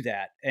saying, do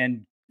that.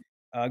 And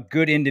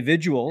good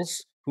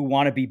individuals who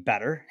want to be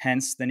better,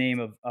 hence the name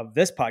of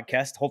this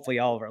podcast, hopefully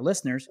all of our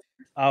listeners,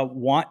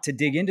 want to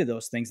dig into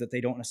those things that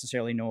they don't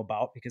necessarily know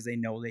about because they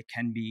know they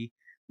can be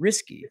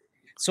risky.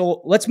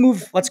 So let's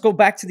go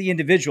back to the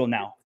individual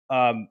now.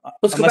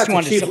 Let's go back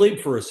to Chief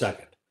Lieb for a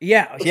second.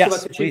 Yeah. Let's go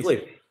back to Chief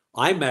Lieb.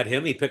 I met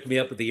him. He picked me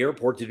up at the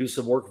airport to do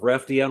some work for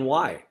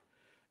FDNY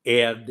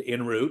and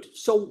en route.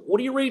 So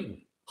what are you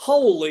reading?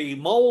 Holy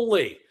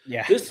moly.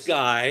 Yeah. This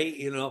guy,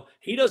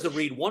 he doesn't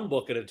read one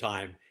book at a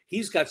time.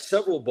 He's got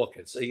several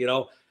books,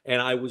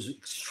 and I was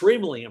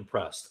extremely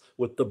impressed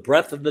with the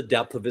breadth and the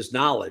depth of his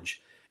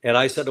knowledge. And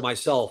I said to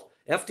myself,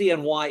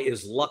 FDNY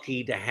is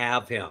lucky to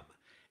have him.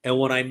 And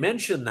when I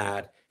mentioned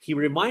that, he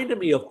reminded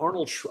me of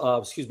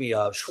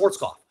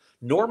Schwarzkopf,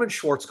 Norman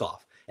Schwarzkopf.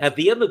 At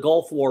the end of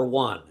Gulf War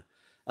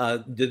I,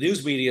 the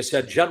news media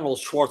said, General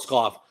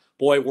Schwarzkopf,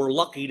 boy, we're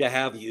lucky to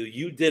have you.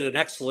 You did an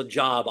excellent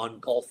job on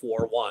Gulf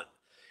War I.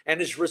 And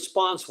his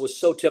response was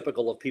so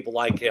typical of people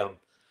like him.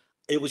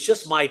 It was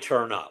just my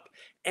turn up.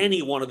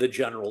 Any one of the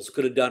generals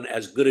could have done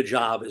as good a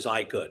job as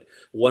I could.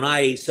 When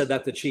I said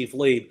that to Chief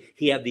Lieb,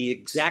 he had the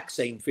exact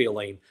same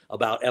feeling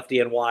about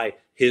FDNY,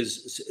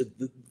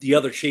 the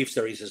other chiefs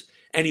there. He says,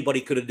 anybody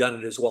could have done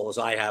it as well as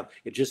I have.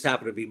 It just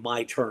happened to be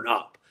my turn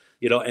up.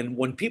 And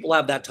when people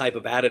have that type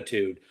of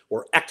attitude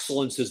where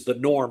excellence is the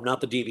norm,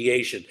 not the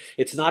deviation,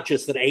 it's not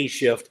just an A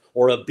shift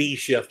or a B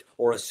shift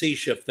or a C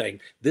shift thing.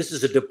 This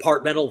is a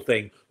departmental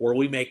thing where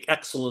we make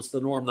excellence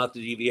the norm, not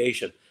the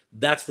deviation.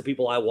 That's the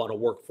people I want to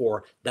work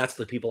for. That's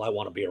the people I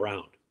want to be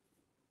around.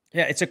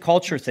 Yeah, it's a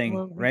culture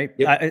thing, right?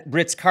 Yep.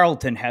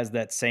 Ritz-Carlton has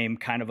that same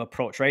kind of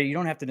approach, right? You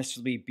don't have to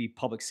necessarily be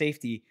public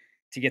safety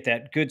to get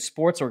that. Good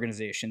sports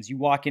organizations, you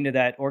walk into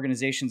that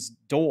organization's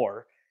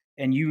door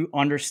and you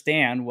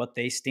understand what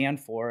they stand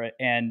for,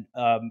 and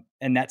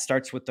that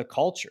starts with the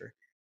culture.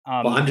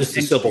 Well, I'm just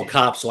a simple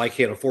cop, so I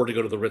can't afford to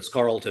go to the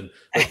Ritz-Carlton.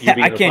 But you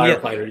being a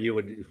firefighter, you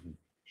would.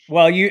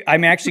 Well,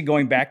 I'm actually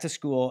going back to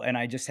school, and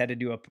I just had to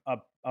do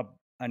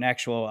an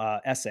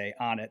actual essay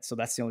on it, so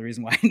that's the only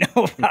reason why I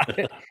know about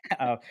it.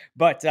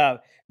 But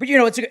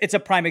it's a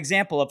prime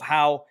example of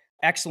how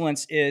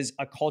excellence is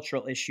a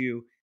cultural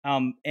issue.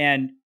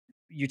 And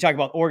you talk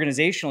about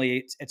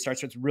organizationally, it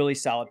starts with really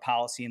solid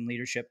policy and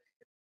leadership.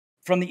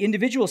 From the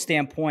individual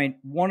standpoint,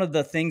 one of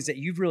the things that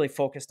you've really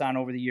focused on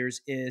over the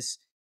years is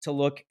to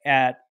look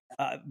at,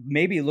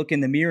 maybe look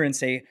in the mirror and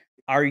say,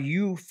 are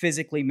you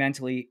physically,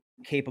 mentally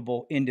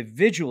capable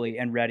individually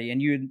and ready?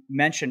 And you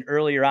mentioned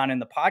earlier on in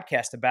the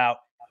podcast about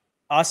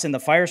us in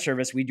the fire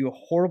service, we do a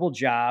horrible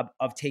job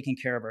of taking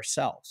care of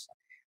ourselves.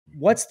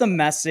 What's the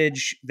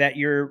message that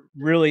you're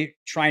really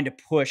trying to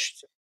push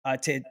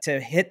to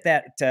hit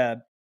that,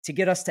 to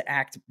get us to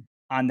act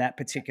on that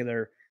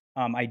particular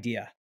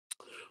idea?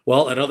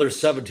 Well, another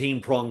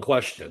 17-prong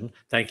question.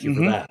 Thank you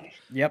for that.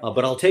 Yep.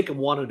 But I'll take them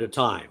one at a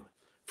time.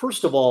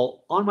 First of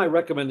all, on my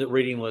recommended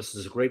reading list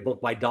is a great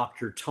book by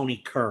Dr. Tony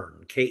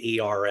Kern,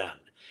 Kern.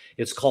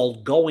 It's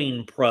called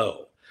Going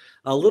Pro.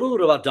 A little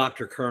bit about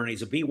Dr. Kern.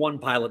 He's a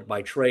B-1 pilot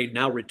by trade,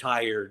 now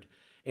retired,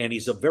 and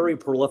he's a very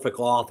prolific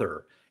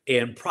author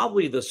and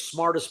probably the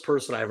smartest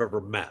person I've ever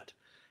met,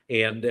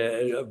 and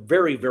a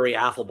very, very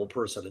affable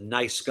person, a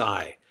nice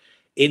guy.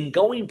 In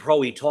Going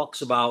Pro, he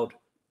talks about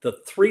the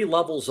 3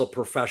 levels of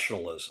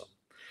professionalism.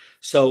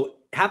 So,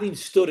 having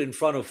stood in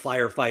front of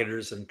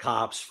firefighters and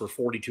cops for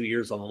 42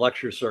 years on the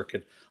lecture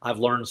circuit, I've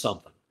learned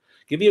something.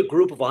 Give me a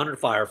group of 100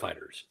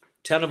 firefighters,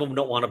 10 of them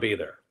don't want to be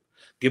there.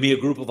 Give me a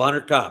group of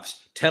 100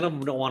 cops, 10 of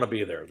them don't want to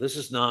be there. This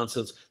is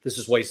nonsense. This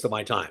is waste of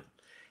my time.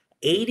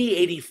 80,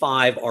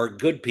 85 are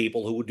good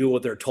people who do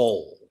what they're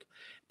told.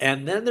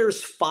 And then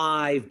there's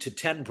 5 to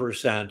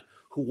 10%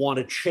 who want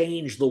to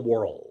change the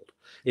world.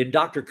 In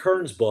Dr.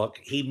 Kern's book,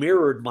 he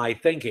mirrored my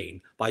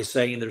thinking by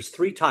saying there's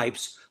 3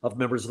 types of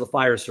members of the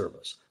fire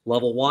service.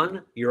 Level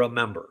 1, you're a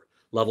member.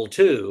 Level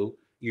 2,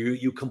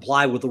 you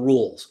comply with the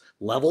rules.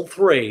 Level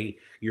 3,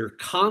 you're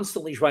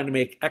constantly trying to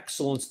make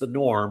excellence the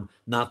norm,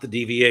 not the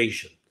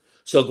deviation.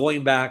 So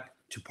going back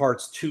to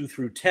parts 2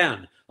 through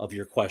 10 of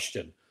your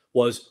question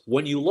was,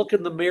 when you look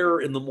in the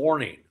mirror in the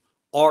morning,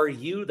 are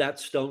you that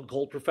stone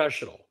cold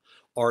professional?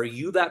 Are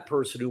you that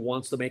person who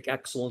wants to make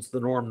excellence the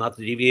norm, not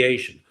the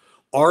deviation?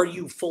 Are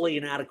you fully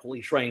and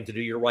adequately trained to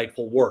do your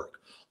rightful work?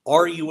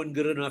 Are you in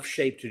good enough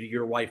shape to do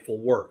your rightful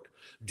work?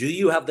 Do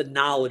you have the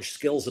knowledge,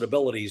 skills, and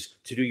abilities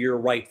to do your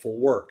rightful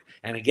work?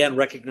 And again,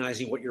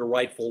 recognizing what your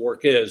rightful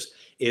work is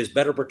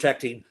better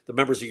protecting the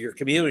members of your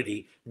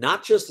community,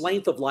 not just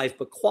length of life,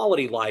 but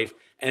quality life,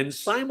 and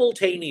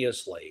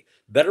simultaneously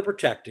better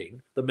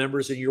protecting the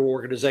members in your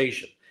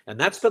organization. And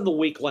that's been the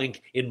weak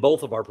link in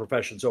both of our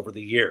professions over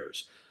the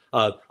years.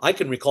 I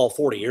can recall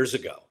 40 years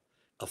ago,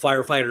 a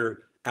firefighter,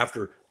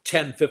 after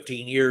 10,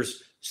 15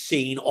 years,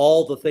 seeing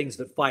all the things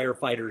that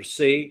firefighters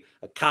see,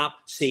 a cop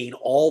seeing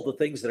all the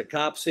things that a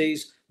cop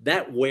sees,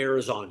 that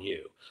wears on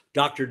you.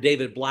 Dr.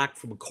 David Black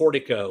from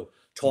Cortico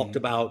talked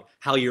about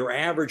how your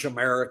average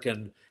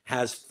American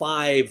has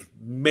 5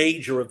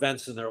 major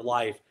events in their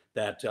life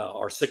that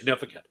are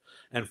significant.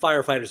 And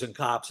firefighters and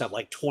cops have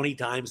like 20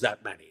 times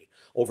that many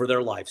over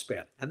their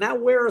lifespan. And that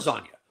wears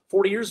on you.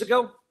 40 years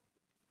ago,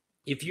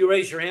 if you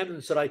raised your hand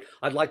and said,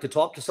 I'd like to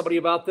talk to somebody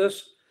about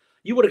this,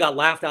 you would have got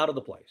laughed out of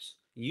the place.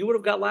 You would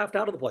have got laughed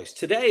out of the place.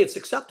 Today, it's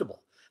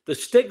acceptable. The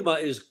stigma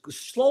is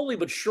slowly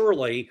but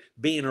surely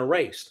being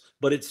erased,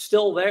 but it's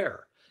still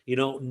there. You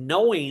know,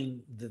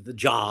 knowing the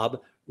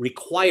job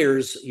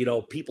requires,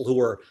 people who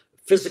are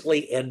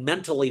physically and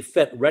mentally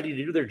fit, ready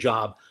to do their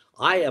job.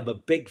 I am a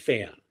big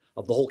fan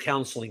of the whole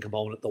counseling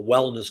component, the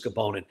wellness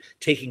component,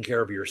 taking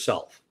care of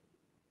yourself.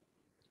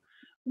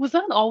 Was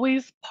that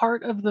always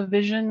part of the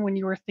vision when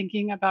you were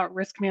thinking about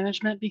risk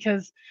management?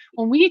 Because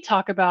when we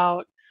talk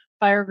about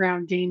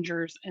fireground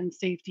dangers and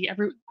safety,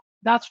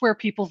 that's where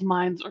people's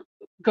minds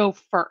go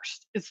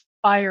first, is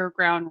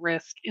fireground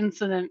risk,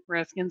 incident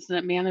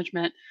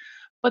management.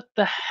 But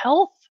the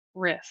health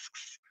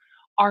risks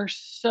are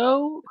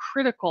so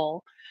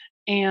critical.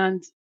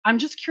 And I'm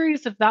just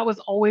curious if that was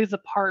always a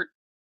part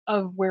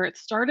of where it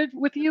started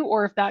with you,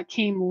 or if that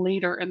came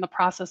later in the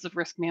process of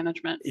risk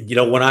management.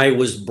 When I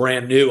was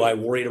brand new, I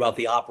worried about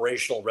the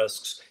operational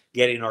risks,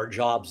 getting our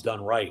jobs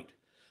done right.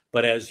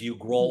 But as you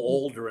grow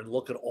older and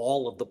look at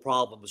all of the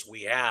problems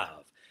we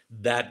have,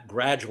 that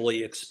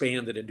gradually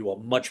expanded into a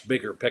much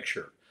bigger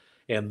picture.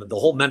 And the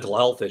whole mental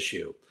health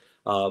issue,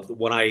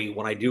 when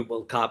I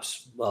do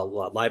cops,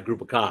 live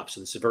group of cops,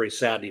 and it's very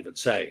sad to even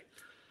say,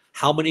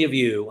 how many of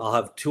you, I'll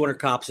have 200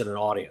 cops in an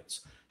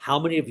audience, how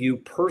many of you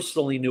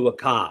personally knew a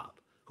cop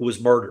who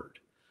was murdered?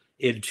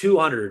 In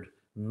 200,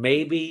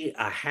 maybe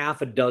a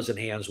half a dozen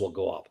hands will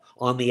go up.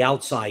 On the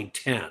outside,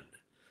 10.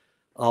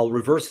 I'll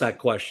reverse that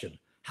question.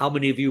 How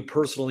many of you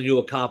personally knew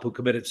a cop who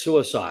committed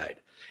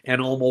suicide?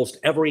 And almost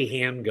every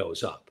hand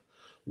goes up.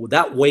 With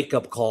that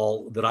wake-up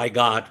call that I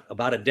got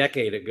about a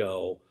decade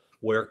ago,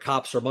 where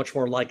cops are much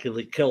more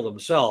likely to kill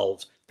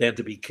themselves than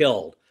to be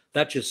killed,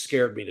 that just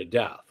scared me to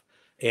death.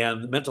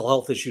 And the mental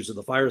health issues in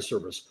the fire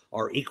service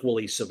are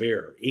equally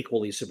severe.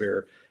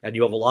 And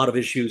you have a lot of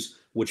issues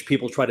which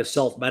people try to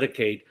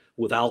self-medicate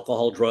with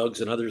alcohol,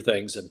 drugs, and other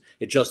things, and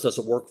it just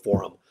doesn't work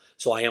for them.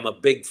 So I am a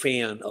big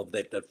fan of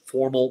that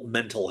formal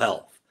mental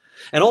health.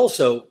 And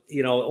also,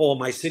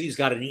 my city's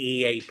got an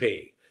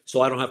EAP,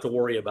 so I don't have to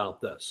worry about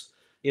this.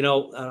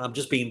 I'm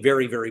just being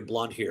very, very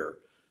blunt here.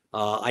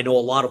 I know a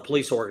lot of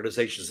police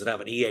organizations that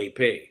have an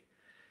EAP,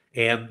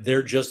 and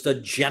they're just a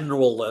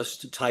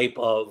generalist type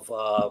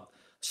of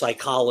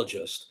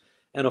psychologist.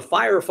 And a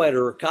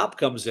firefighter or cop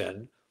comes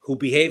in who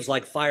behaves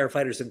like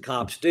firefighters and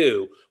cops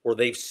do, where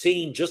they've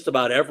seen just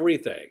about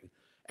everything.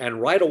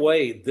 And right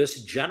away,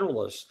 this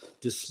generalist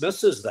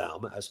dismisses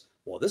them as,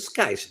 well, this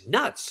guy's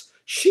nuts.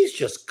 She's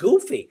just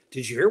goofy.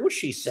 Did you hear what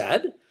she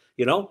said?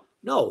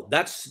 No,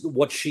 that's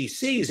what she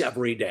sees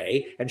every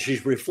day, and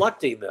she's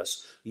reflecting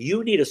this.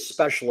 You need a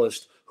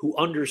specialist who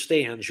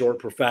understands your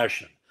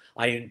profession.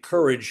 I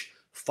encourage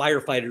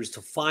firefighters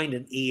to find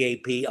an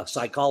EAP, a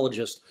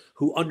psychologist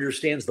who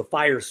understands the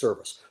fire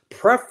service,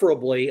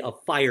 preferably a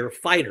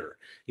firefighter,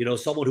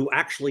 someone who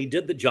actually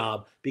did the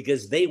job,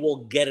 because they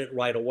will get it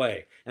right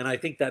away. And I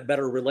think that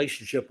better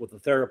relationship with the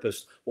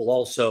therapist will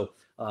also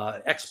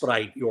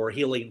expedite your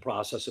healing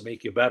process and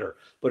make you better.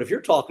 But if you're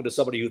talking to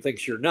somebody who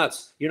thinks you're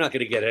nuts, you're not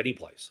going to get any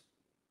place.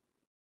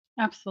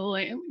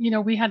 Absolutely.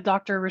 We had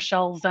Dr.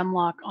 Rochelle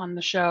Zemlock on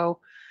the show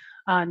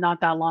not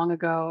that long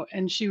ago,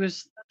 and she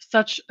was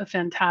such a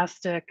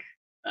fantastic,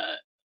 uh,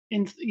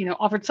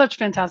 offered such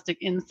fantastic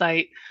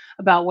insight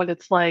about what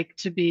it's like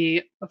to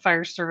be a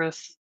fire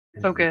service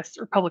focused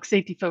or public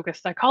safety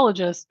focused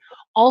psychologist,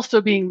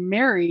 also being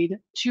married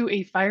to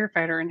a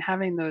firefighter and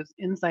having those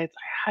insights.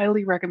 I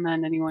highly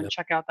recommend anyone Yep.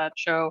 check out that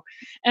show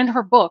and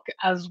her book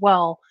as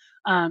well.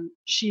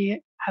 She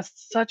has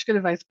such good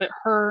advice, but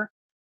her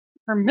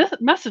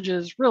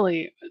messages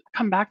really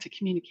come back to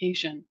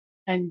communication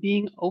and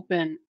being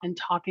open and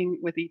talking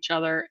with each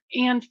other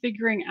and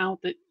figuring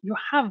out that you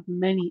have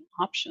many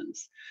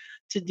options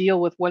to deal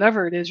with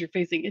whatever it is you're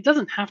facing. It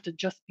doesn't have to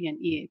just be an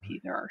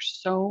EAP. There are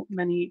so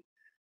many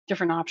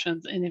different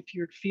options. And if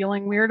you're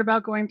feeling weird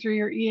about going through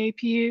your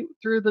EAP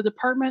through the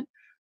department,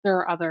 there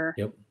are other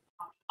Yep.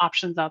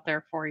 options out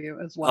there for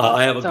you as well.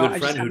 I have a So good I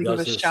just friend had who to give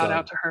does a this, shout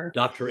out to her.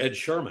 Dr. Ed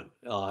Sherman,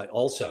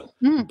 also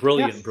Yes,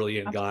 brilliant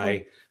absolutely.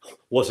 guy,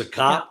 was a Yeah.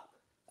 cop,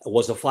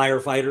 was a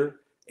firefighter,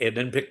 and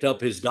then picked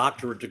up his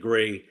doctorate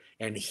degree,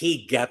 and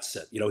he gets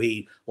it.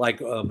 He, like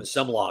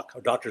Zemlock,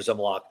 or Dr.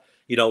 Zemlock,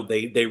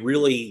 they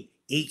really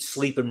eat,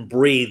 sleep, and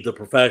breathe the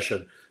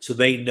profession, so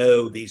they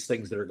know these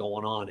things that are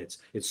going on.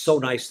 It's so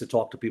nice to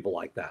talk to people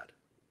like that.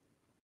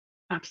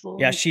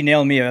 Absolutely. Yeah, she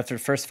nailed me after the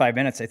first 5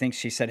 minutes. I think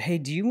she said, "Hey,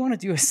 do you want to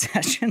do a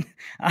session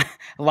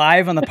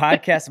live on the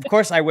podcast?" Of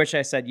course, I wish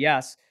I said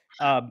yes.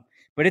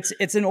 But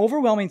it's an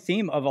overwhelming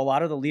theme of a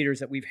lot of the leaders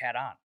that we've had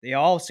on. They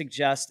all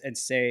suggest and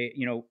say,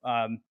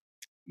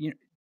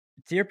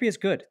 therapy is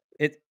good.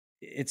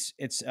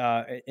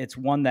 It's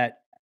one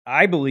that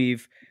I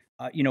believe,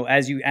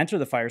 as you enter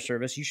the fire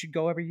service, you should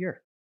go every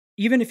year,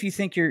 even if you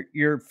think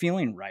you're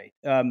feeling right.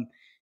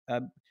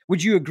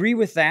 Would you agree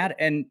with that?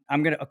 And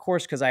I'm gonna, of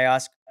course, because I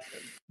ask,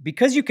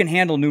 because you can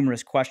handle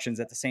numerous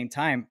questions at the same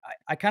time.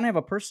 I kind of have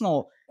a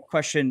personal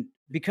question,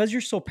 because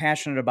you're so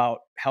passionate about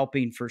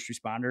helping first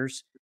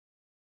responders.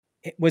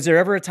 Was there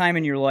ever a time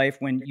in your life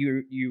when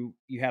you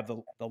have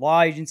the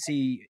law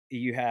agency,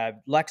 you have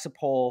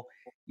Lexipol,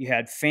 you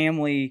had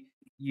family,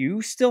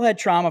 you still had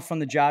trauma from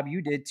the job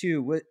you did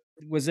too?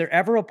 Was there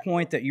ever a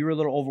point that you were a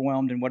little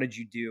overwhelmed, and what did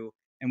you do?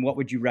 And what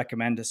would you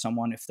recommend to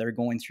someone if they're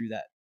going through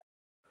that?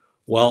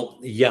 Well,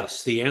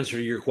 yes, the answer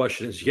to your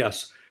question is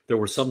yes. There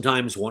were some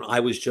times when I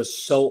was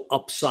just so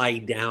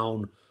upside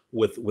down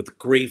with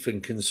grief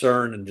and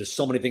concern and just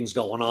so many things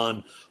going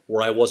on,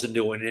 where I wasn't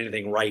doing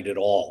anything right at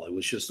all. It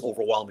was just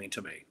overwhelming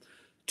to me.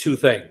 Two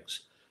things.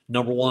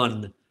 Number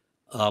one,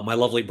 my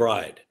lovely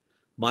bride.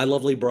 My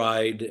lovely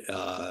bride,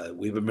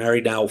 we've been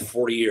married now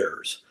 40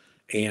 years,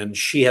 and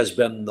she has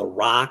been the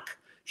rock.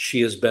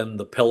 She has been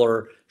the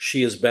pillar.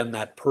 She has been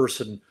that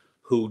person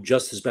who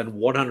just has been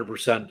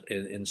 100%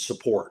 in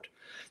support.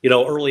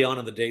 Early on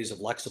in the days of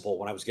Lexipol,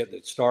 when I was getting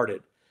it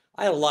started,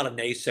 I had a lot of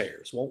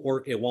naysayers. Won't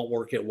work, it won't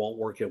work, it won't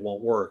work, it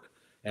won't work.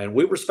 And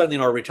we were spending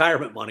our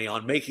retirement money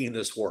on making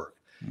this work.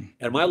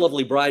 And my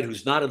lovely bride,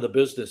 who's not in the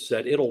business,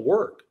 said, "It'll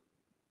work."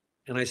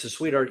 And I said,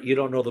 "Sweetheart, you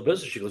don't know the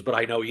business." She goes, "But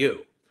I know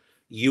you.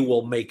 You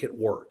will make it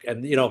work."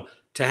 And,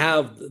 to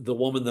have the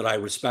woman that I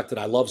respect and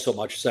I love so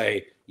much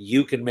say,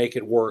 "You can make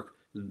it work,"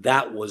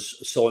 that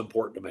was so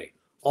important to me.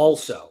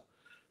 Also,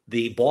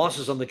 the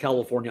bosses on the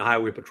California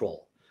Highway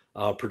Patrol,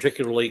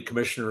 particularly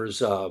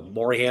Commissioners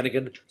Maury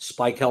Hannigan,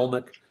 Spike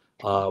Helmick,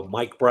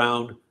 Mike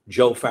Brown,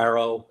 Joe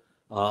Farrow,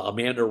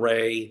 Amanda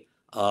Ray,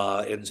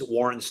 and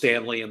Warren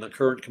Stanley, and the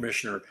current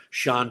Commissioner,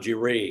 Sean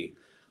Giry.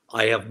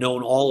 I have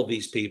known all of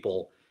these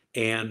people.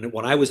 And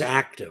when I was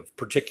active,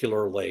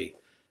 particularly,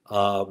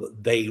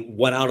 they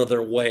went out of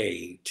their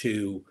way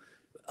to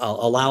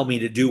allow me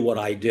to do what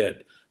I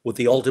did, with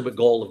the ultimate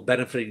goal of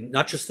benefiting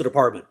not just the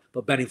department,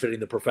 but benefiting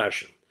the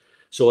profession.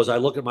 So as I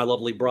look at my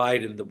lovely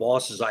bride and the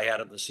bosses I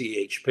had at the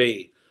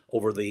CHP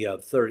over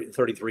the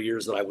 33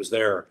 years that I was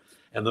there,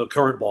 and the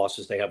current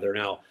bosses they have there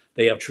now,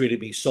 they have treated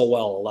me so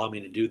well, allow me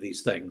to do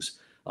these things.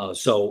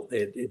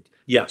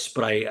 Yes,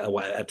 but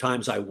at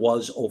times I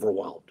was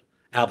overwhelmed,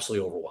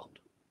 absolutely overwhelmed.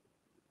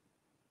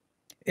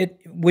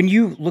 When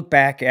you look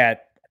back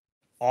at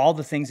all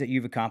the things that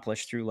you've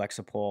accomplished through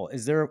Lexipol,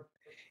 is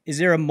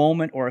there a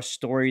moment or a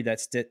story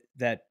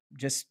that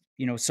just,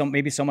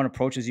 maybe someone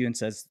approaches you and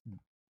says,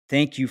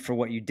 "Thank you for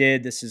what you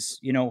did. This is,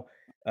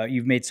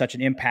 you've made such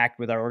an impact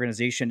with our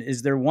organization."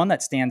 Is there one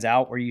that stands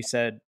out where you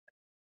said,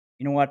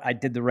 "You know what? I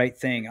did the right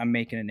thing. I'm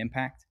making an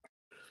impact"?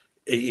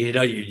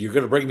 You're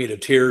going to bring me to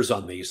tears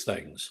on these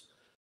things.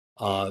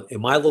 In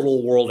my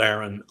little world,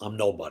 Aaron, I'm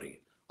nobody.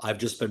 I've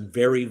just been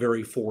very,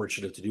 very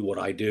fortunate to do what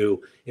I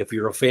do. If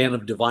you're a fan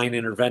of divine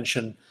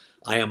intervention,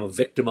 I am a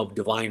victim of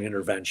divine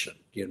intervention.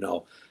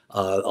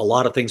 A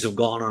lot of things have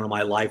gone on in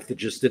my life that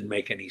just didn't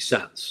make any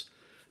sense.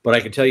 But I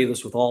can tell you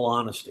this with all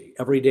honesty.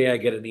 Every day I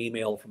get an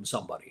email from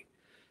somebody.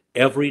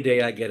 Every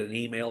day I get an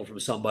email from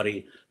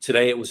somebody.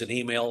 Today it was an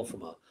email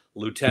from a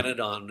lieutenant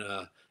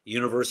on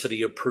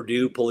University of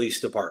Purdue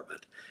Police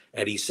Department.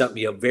 And he sent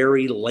me a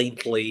very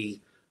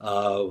lengthy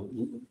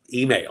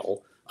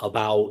email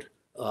about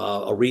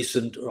a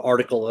recent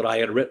article that I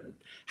had written,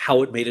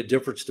 how it made a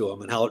difference to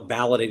him and how it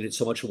validated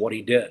so much of what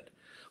he did.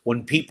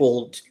 When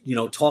people,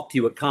 talk to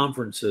you at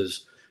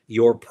conferences,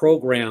 your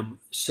program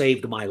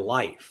saved my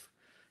life.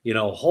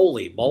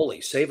 Holy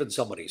moly, saving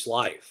somebody's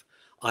life.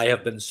 I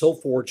have been so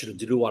fortunate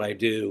to do what I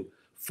do.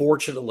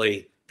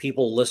 Fortunately,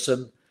 people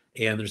listen,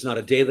 and there's not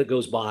a day that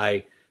goes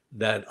by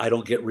that I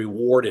don't get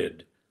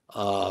rewarded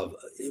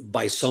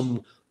by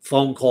some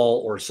phone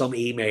call or some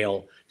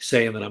email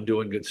saying that I'm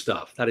doing good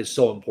stuff. That is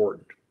so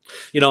important.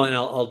 And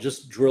I'll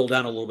just drill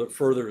down a little bit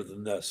further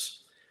than this.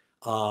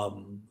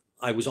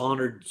 I was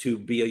honored to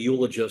be a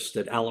eulogist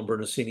at Alan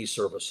Bernascini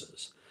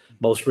Services.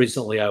 Most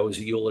recently, I was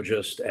a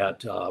eulogist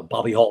at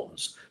Bobby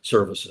Halton's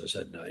Services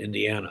in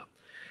Indiana.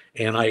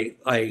 And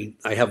I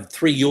have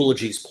 3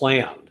 eulogies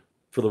planned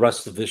for the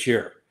rest of this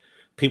year.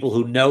 People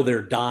who know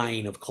they're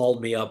dying have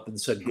called me up and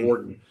said,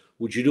 Gordon,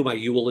 would you do my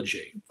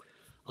eulogy?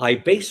 I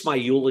base my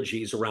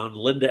eulogies around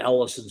Linda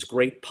Ellison's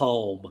great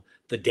poem,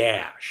 The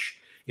Dash.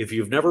 If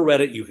you've never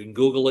read it, you can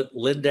Google it,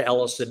 Linda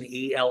Ellison,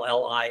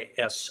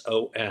 Ellison.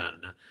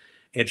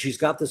 And she's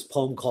got this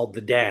poem called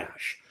The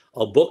Dash.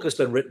 A book has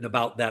been written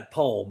about that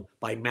poem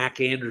by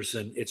Mac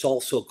Anderson. It's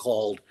also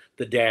called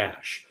The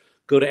Dash.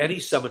 Go to any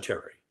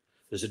cemetery.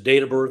 There's a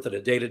date of birth and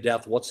a date of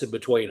death. What's in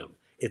between them?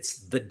 It's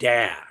the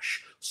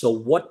dash. So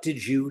what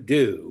did you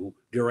do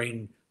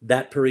during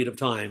that period of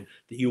time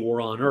that you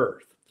were on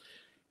Earth?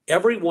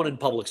 Everyone in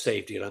public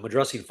safety, and I'm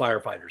addressing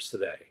firefighters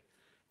today,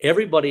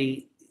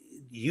 everybody,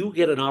 you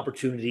get an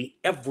opportunity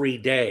every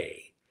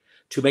day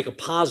to make a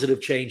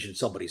positive change in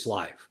somebody's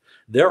life.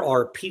 There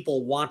are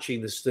people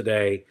watching this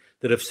today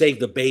that have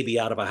saved a baby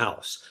out of a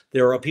house.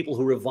 There are people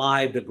who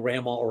revived a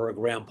grandma or a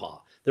grandpa.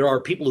 There are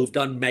people who've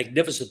done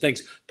magnificent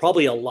things,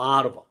 probably a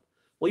lot of them.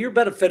 Well, you're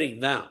benefiting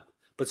them,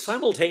 but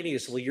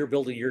simultaneously you're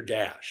building your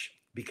dash,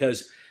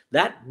 because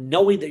that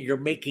knowing that you're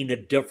making a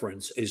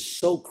difference is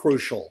so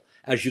crucial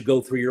as you go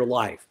through your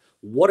life.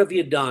 What have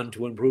you done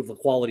to improve the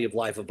quality of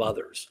life of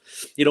others?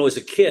 As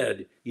a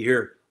kid, you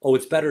hear, oh,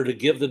 it's better to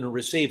give than to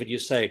receive. And you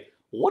say,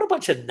 what a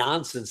bunch of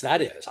nonsense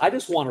that is. I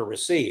just want to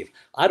receive.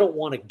 I don't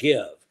want to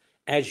give.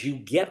 As you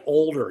get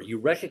older, you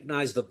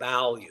recognize the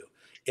value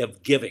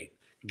of giving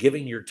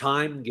your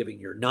time, giving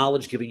your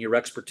knowledge, giving your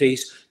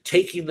expertise,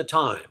 taking the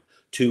time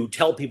to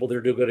tell people they're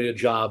doing a good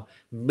job,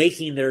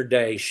 making their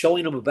day,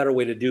 showing them a better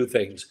way to do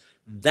things.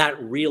 That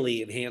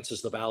really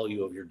enhances the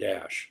value of your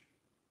dash.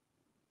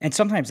 And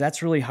sometimes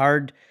that's really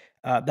hard.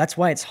 That's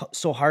why it's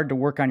so hard to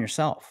work on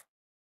yourself,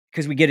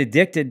 because we get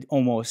addicted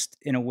almost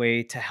in a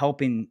way to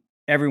helping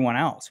everyone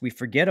else. We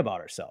forget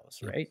about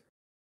ourselves, right?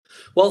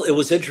 Well, it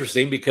was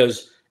interesting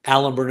because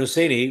Alan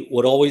Bernascini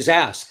would always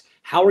ask,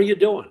 how are you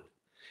doing?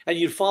 And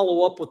you'd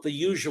follow up with the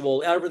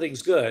usual,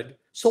 everything's good.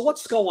 So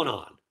what's going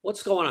on?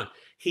 What's going on?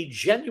 He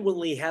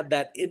genuinely had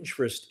that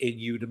interest in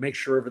you to make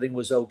sure everything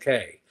was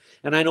okay.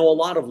 And I know a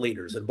lot of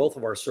leaders in both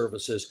of our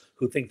services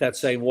who think that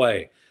same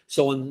way.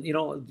 So when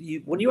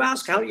you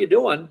ask how you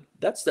doing,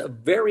 that's a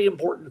very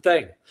important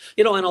thing.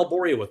 And I'll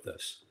bore you with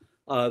this.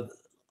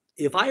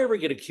 If I ever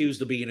get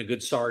accused of being a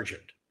good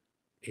sergeant,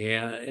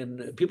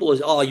 and people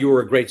say, oh, you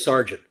were a great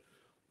sergeant,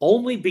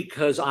 only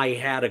because I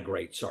had a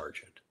great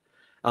sergeant.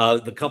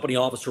 The company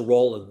officer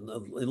role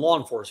in law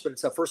enforcement,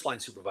 it's a first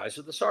line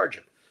supervisor, the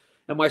sergeant.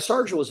 And my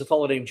sergeant was a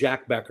fellow named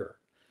Jack Becker.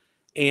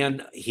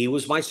 And he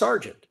was my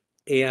sergeant.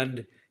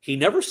 And he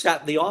never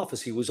sat in the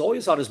office. He was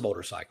always on his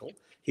motorcycle.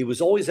 He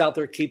was always out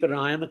there keeping an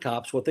eye on the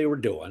cops, what they were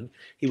doing.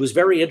 He was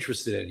very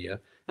interested in you.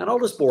 And I'll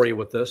just bore you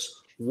with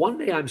this. One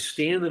day I'm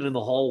standing in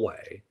the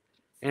hallway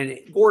and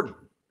Gordon,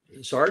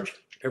 Sarge,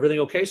 everything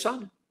okay,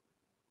 son?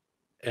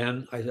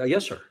 And I said,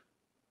 yes, sir.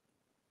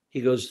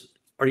 He goes,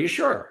 are you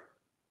sure?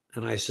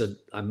 And I said,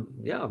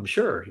 I'm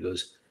sure. He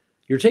goes,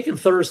 you're taking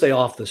Thursday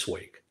off this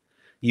week.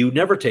 You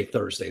never take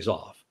Thursdays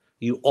off.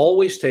 You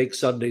always take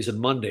Sundays and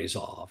Mondays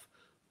off.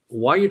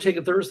 Why are you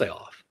taking Thursday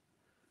off?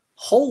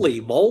 Holy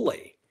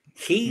moly.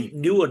 He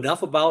knew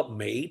enough about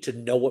me to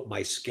know what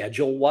my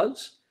schedule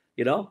was,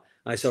 And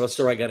I said, oh,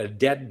 sir, I got a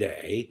dead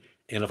day.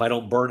 And if I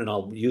don't burn it,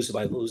 I'll lose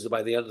it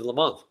by the end of the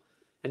month.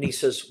 And he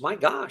says, my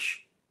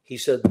gosh. He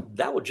said,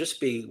 that would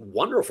just be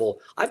wonderful.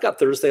 I've got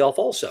Thursday off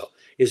also.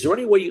 Is there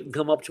any way you can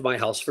come up to my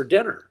house for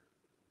dinner?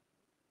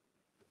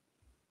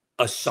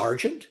 A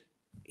sergeant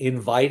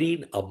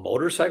inviting a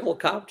motorcycle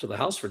cop to the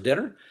house for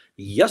dinner?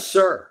 Yes,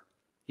 sir.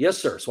 Yes,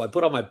 sir. So I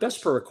put on my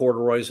best pair of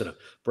corduroys and a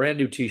brand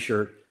new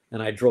t-shirt,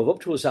 and I drove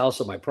up to his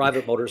house on my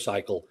private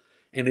motorcycle,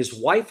 and his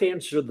wife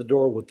answered the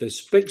door with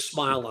this big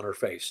smile on her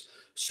face.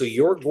 So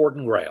you're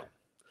Gordon Graham.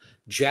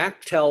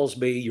 Jack tells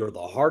me you're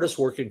the hardest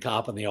working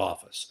cop in the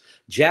office.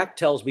 Jack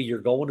tells me you're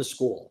going to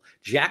school.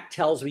 Jack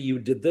tells me you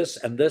did this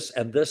and this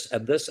and this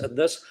and this and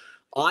this.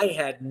 I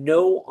had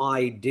no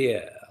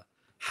idea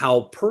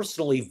how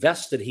personally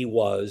vested he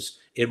was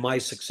in my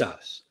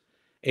success.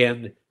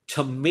 And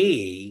to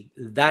me,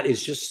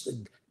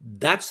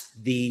 that's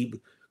the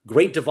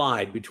great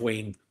divide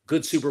between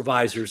good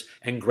supervisors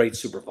and great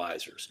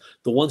supervisors.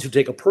 The ones who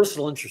take a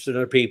personal interest in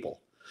other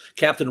people.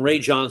 Captain Ray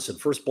Johnson,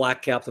 first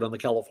black captain on the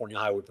California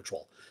Highway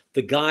Patrol.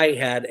 The guy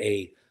had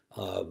a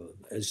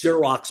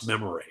Xerox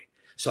memory.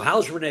 So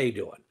how's Renee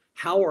doing?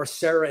 How are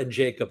Sarah and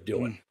Jacob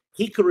doing?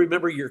 He could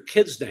remember your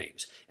kids'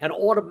 names, and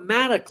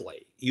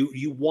automatically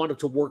you wanted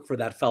to work for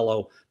that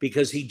fellow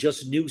because he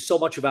just knew so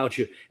much about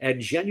you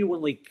and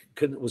genuinely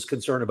was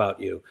concerned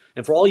about you.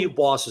 And for all you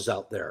bosses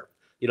out there,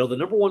 the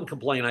number one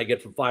complaint I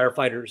get from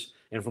firefighters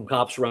and from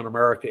cops around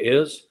America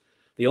is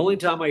the only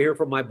time I hear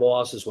from my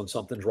boss is when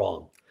something's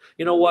wrong.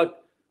 You know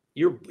what?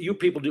 Your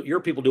people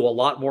do a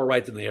lot more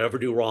right than they ever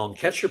do wrong.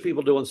 Catch your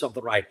people doing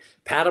something right.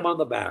 Pat them on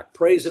the back.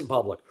 Praise in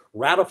public.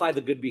 Ratify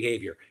the good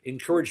behavior.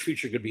 Encourage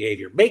future good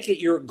behavior. Make it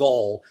your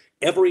goal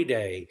every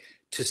day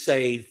to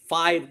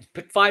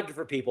pick 5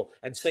 different people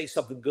and say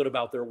something good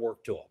about their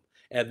work to them.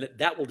 And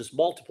that will just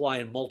multiply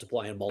and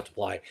multiply and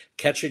multiply,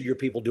 catching your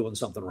people doing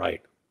something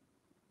right.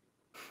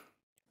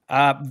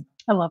 I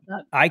love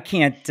that. I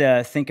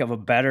can't think of a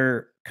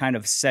better kind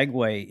of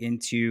segue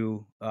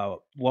into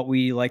what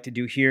we like to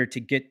do here to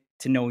get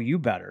to know you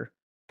better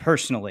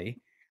personally.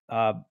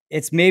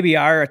 It's maybe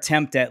our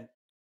attempt at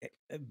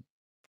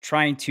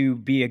trying to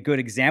be a good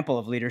example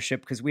of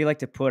leadership, because we like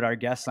to put our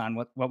guests on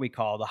what we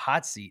call the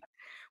hot seat,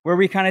 where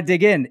we kind of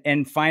dig in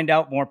and find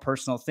out more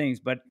personal things.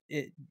 But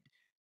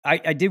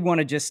I did want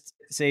to just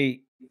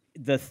say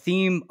the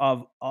theme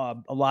of a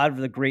lot of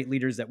the great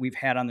leaders that we've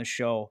had on the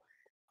show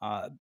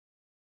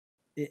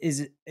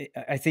is,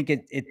 I think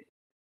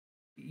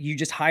you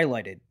just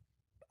highlighted,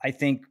 I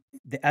think,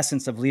 the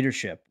essence of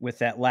leadership with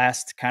that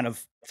last kind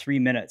of 3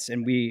 minutes.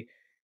 And we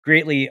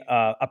greatly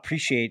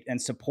appreciate and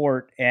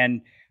support.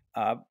 And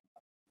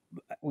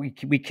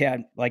we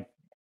can, like,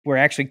 we're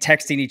actually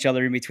texting each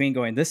other in between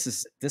going, this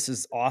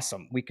is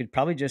awesome. We could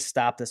probably just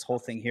stop this whole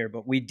thing here,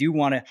 but we do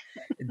want to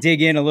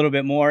dig in a little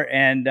bit more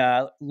and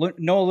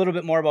know a little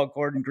bit more about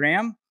Gordon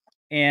Graham.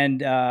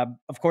 And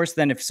of course,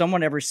 then if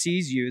someone ever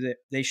sees you, that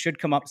they should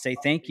come up and say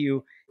thank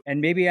you and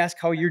maybe ask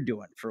how you're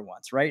doing for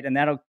once, right? And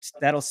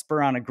that'll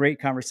spur on a great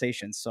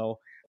conversation. So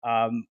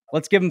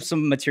let's give them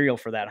some material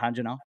for that, huh,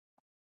 Janelle?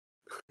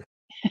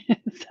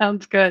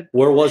 Sounds good.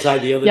 Where was I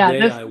the other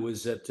day? I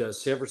was at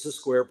San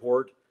Francisco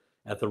Airport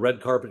at the Red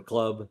Carpet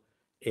Club,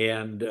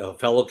 and a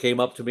fellow came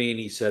up to me and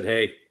he said,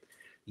 "Hey,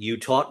 you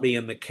taught me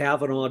in the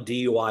Kavanaugh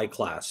DUI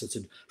class. It's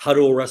a how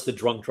to arrest a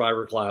drunk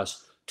driver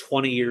class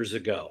 20 years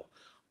ago.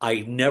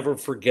 I never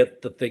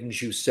forget the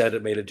things you said.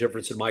 It made a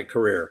difference in my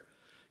career."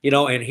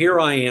 And here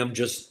I am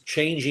just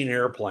changing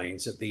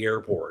airplanes at the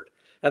airport.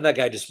 And that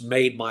guy just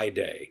made my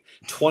day.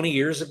 20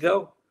 years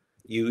ago,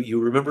 you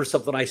remember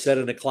something I said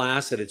in a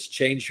class and it's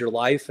changed your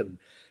life. And,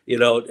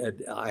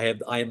 I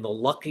am the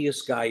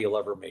luckiest guy you'll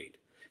ever meet.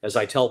 As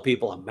I tell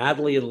people, I'm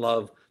madly in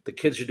love. The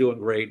kids are doing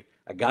great.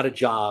 I got a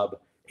job,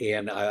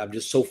 and I'm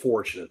just so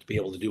fortunate to be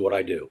able to do what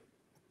I do.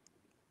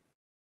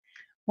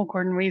 Well,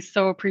 Gordon, we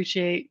so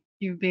appreciate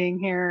you being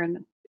here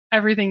and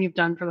everything you've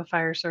done for the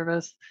fire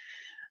service.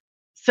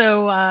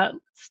 So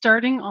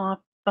starting off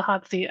the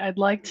hot seat, I'd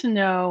like to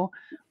know,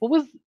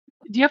 do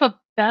you have a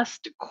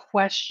best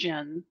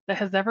question that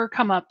has ever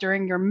come up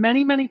during your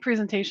many, many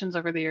presentations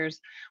over the years?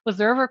 Was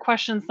there ever a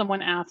question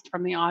someone asked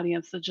from the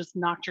audience that just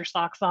knocked your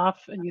socks off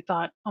and you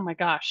thought, oh my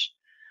gosh,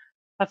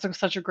 that's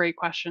such a great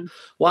question?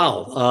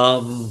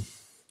 Wow.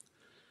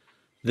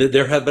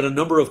 There have been a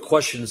number of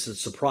questions that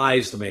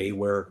surprised me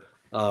where,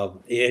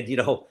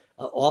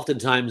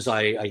 oftentimes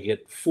I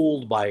get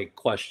fooled by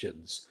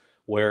questions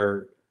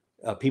where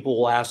people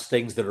will ask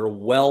things that are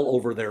well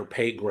over their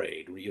pay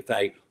grade, where you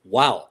think,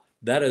 wow,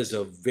 that is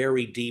a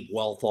very deep,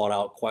 well thought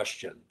out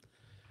question.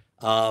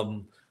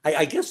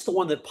 I guess the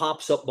one that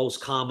pops up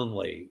most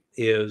commonly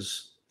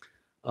is,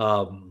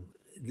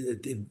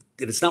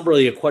 it's not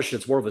really a question,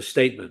 it's more of a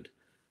statement.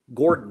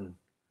 Gordon,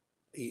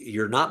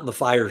 you're not in the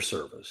fire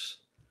service.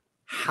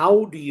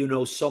 How do you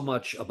know so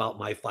much about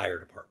my fire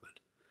department?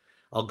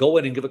 I'll go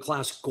in and give a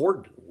class.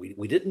 Gordon,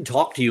 we didn't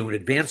talk to you in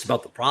advance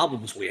about the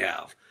problems we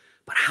have,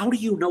 but how do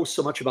you know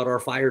so much about our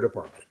fire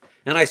department?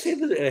 And I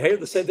hear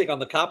the same thing on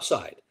the cop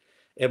side.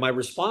 And my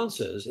response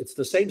is, it's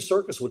the same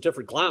circus with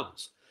different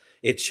clowns.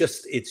 It's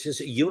just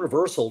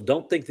universal.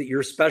 Don't think that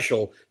you're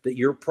special, that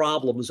your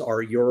problems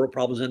are your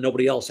problems and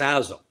nobody else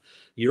has them.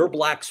 Your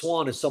black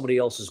swan is somebody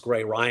else's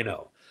gray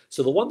rhino.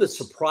 So the one that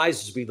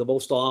surprises me the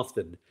most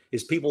often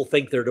is people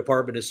think their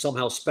department is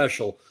somehow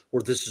special,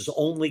 or this is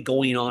only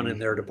going on in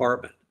their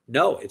department.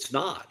 No, it's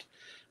not.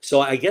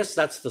 So I guess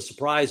that's the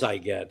surprise I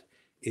get,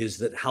 is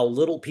that how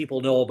little people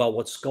know about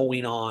what's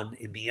going on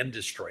in the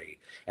industry,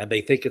 and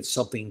they think it's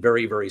something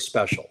very, very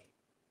special.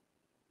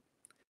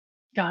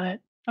 Got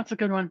it. That's a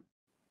good one.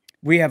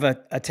 We have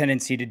a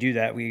tendency to do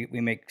that. We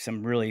make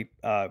some really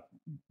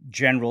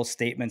general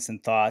statements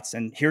and thoughts.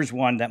 And here's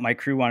one that my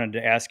crew wanted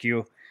to ask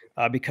you,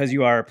 because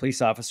you are a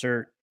police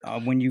officer.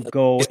 when you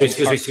go.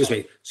 Excuse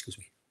me.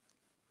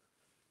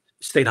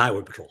 State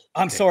Highway Patrol.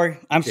 I'm sorry.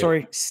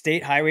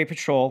 State Highway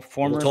Patrol,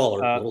 former,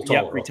 a little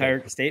taller,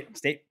 retired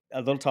state, a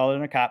little taller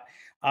than a cop.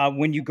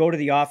 When you go to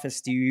the office,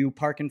 do you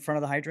park in front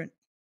of the hydrant?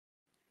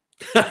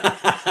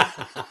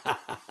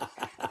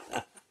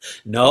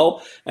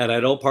 No, and I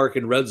don't park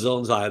in red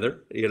zones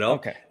either,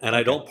 Okay. And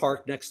I don't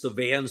park next to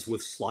vans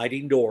with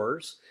sliding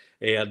doors.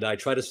 And I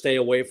try to stay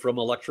away from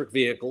electric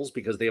vehicles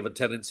because they have a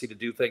tendency to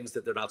do things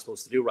that they're not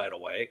supposed to do right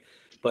away.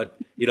 But,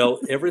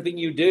 everything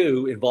you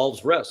do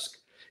involves risk.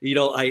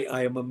 I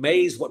am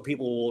amazed what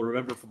people will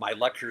remember from my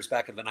lectures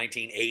back in the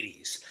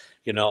 1980s.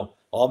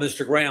 Oh,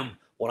 Mr. Graham,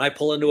 when I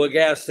pull into a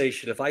gas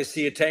station, if I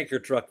see a tanker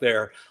truck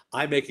there,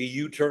 I make a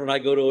U-turn and I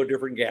go to a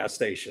different gas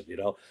station,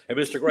 And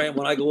Mr. Graham,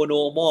 when I go into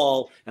a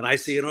mall and I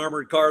see an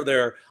armored car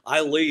there,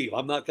 I leave.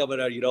 I'm not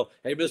coming out,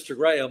 Hey, Mr.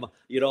 Graham,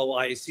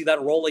 I see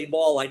that rolling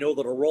ball. I know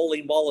that a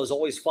rolling ball is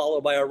always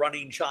followed by a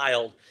running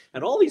child.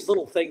 And all these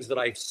little things that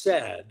I've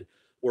said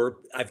where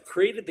I've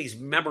created these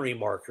memory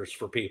markers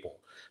for people.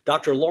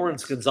 Dr.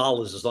 Lawrence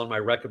Gonzalez is on my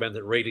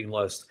recommended rating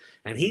list,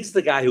 and he's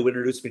the guy who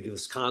introduced me to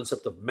this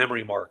concept of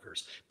memory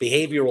markers,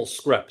 behavioral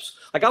scripts.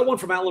 I got one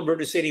from Alan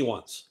Bernascini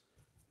once.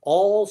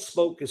 All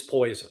smoke is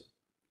poison.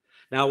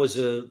 Now, as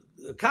a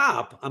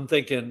cop, I'm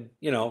thinking,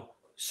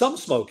 some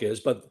smoke is,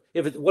 but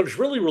when it's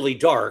really, really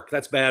dark,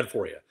 that's bad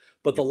for you.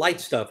 But the light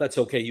stuff, that's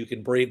okay. You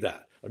can breathe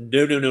that.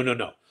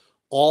 No.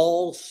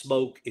 All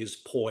smoke is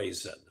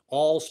poison.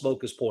 All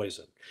smoke is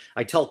poison.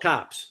 I tell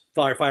cops,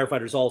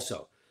 firefighters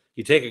also,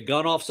 you take a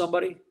gun off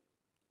somebody,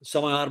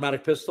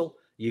 semi-automatic pistol,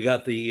 you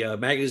got the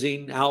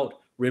magazine out,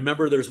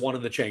 remember there's one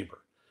in the chamber.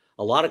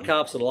 A lot of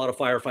cops and a lot of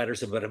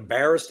firefighters have been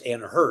embarrassed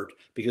and hurt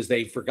because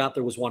they forgot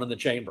there was one in the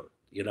chamber.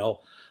 The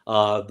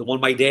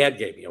one my dad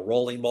gave me, a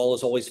rolling ball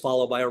is always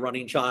followed by a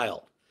running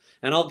child.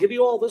 And I'll give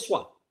you all this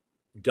one.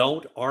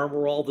 Don't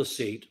armor all the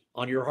seat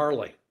on your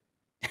Harley.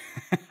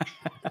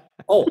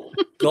 Oh,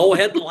 go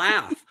ahead and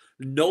laugh.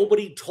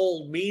 Nobody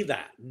told me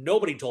that.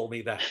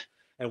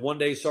 And one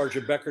day,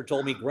 Sergeant Becker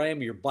told me, Graham,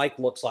 your bike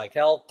looks like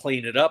hell.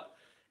 Clean it up.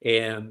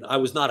 And I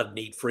was not a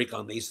neat freak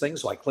on these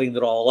things. So I cleaned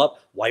it all up,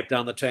 wiped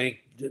down the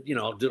tank,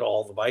 did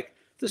all the bike.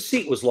 The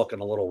seat was looking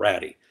a little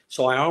ratty.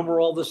 So I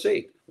armor all the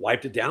seat,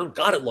 wiped it down.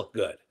 God, it looked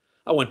good.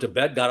 I went to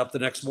bed, got up the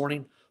next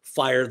morning,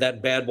 fired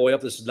that bad boy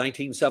up. This is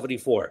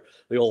 1974.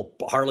 The old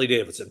Harley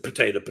Davidson,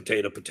 potato.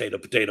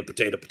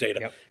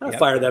 Yep, I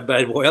fired that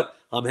bad boy up.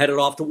 I'm headed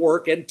off to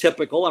work, and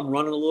typical, I'm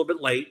running a little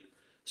bit late.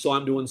 So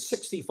I'm doing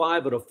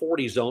 65 at a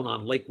 40 zone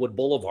on Lakewood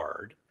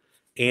Boulevard,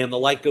 and the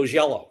light goes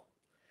yellow.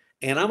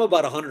 And I'm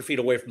about 100 feet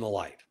away from the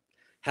light.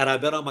 Had I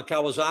been on my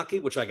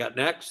Kawasaki, which I got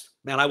next,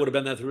 man, I would have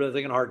been there through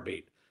everything in a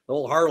heartbeat. The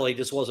old Harley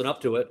just wasn't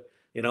up to it,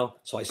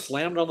 So I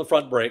slammed on the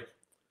front brake,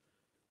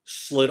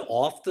 slid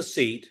off the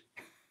seat,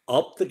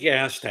 up the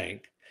gas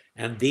tank,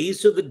 and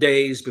these are the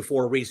days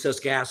before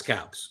recessed gas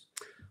caps.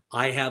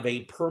 I have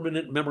a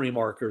permanent memory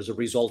marker as a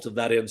result of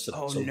that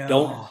incident.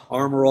 Don't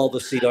armor all the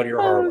seat on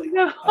your Harley.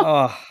 No.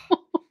 Oh.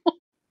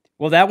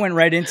 Well, that went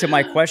right into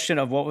my question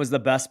of what was the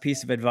best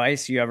piece of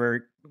advice you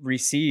ever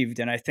received,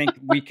 and I think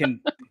we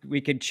can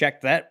check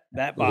that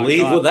box.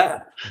 Leave off with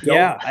that. Don't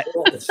armor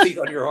all the seat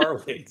on your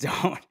Harley.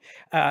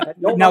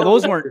 Don't. Now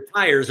those weren't your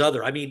tires.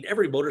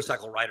 Every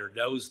motorcycle rider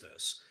knows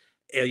this.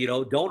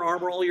 Don't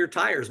armor all your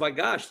tires. My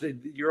gosh,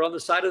 you're on the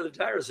side of the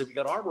tires if you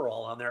got armor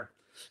all on there.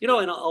 And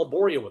I'll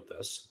bore you with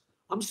this.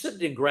 I'm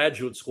sitting in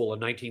graduate school in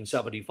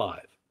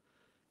 1975,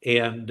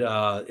 and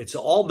it's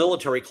all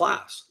military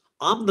class.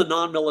 I'm the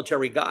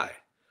non-military guy.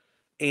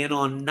 And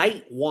on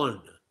night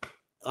one,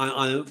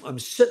 I'm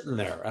sitting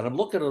there, and I'm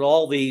looking at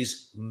all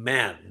these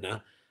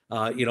men,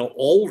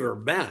 older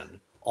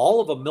men,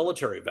 all of them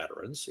military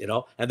veterans,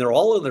 and they're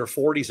all in their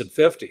 40s and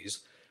 50s.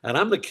 And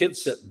I'm the kid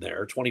sitting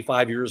there,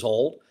 25 years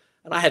old,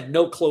 and I had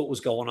no clue what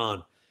was going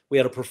on. We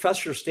had a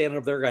professor standing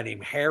up there, a guy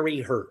named Harry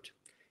Hurt.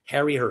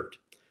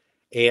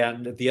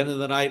 And at the end of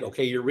the night,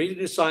 okay, your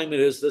reading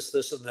assignment is this,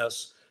 this, and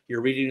this.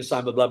 Your reading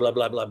assignment, blah, blah,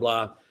 blah, blah,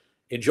 blah.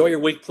 Enjoy your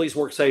week. Please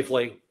work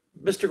safely.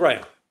 Mr.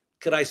 Graham,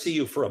 could I see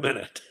you for a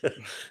minute?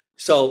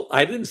 So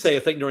I didn't say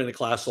a thing during the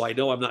class, so I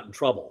know I'm not in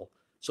trouble.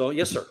 So,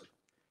 yes, sir.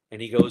 And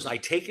he goes, I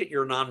take it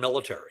you're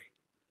non-military.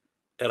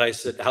 And I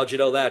said, how'd you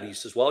know that? He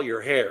says, well,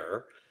 your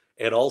hair,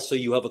 and also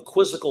you have a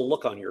quizzical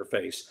look on your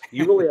face.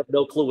 You really have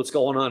no clue what's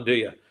going on, do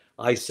you?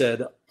 I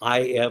said, I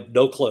have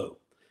no clue.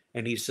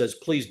 And he says,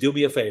 please do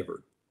me a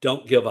favor.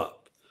 Don't give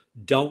up.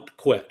 Don't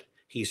quit.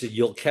 He said,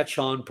 you'll catch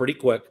on pretty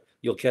quick.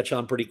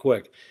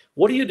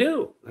 What do you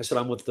do? I said,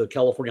 I'm with the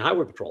California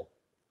Highway Patrol.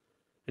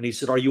 And he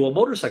said, are you a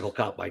motorcycle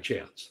cop by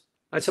chance?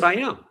 I said, I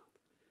am.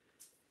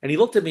 And he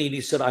looked at me and he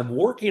said, I'm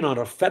working on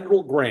a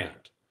federal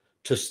grant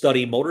to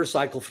study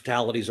motorcycle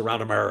fatalities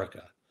around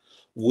America.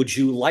 Would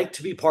you like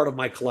to be part of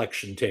my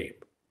collection team?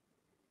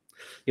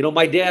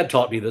 My dad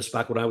taught me this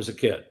back when I was a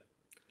kid.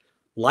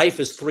 Life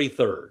is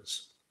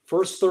 3/3.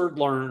 First third,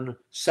 learn.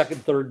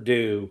 Second third,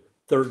 do.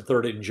 Third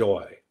third,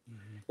 enjoy.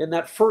 In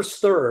that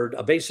first third,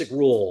 a basic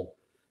rule,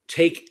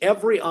 take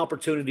every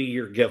opportunity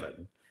you're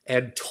given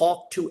and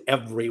talk to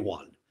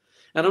everyone.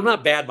 And I'm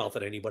not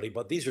bad-mouthing anybody,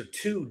 but these are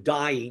two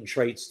dying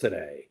traits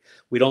today.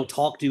 We don't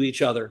talk to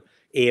each other,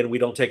 and we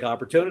don't take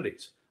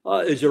opportunities.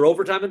 Is there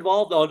overtime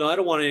involved? Oh, no, I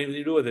don't want anything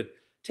to do with it.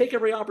 Take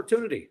every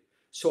opportunity.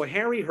 So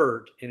Harry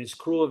Hurt and his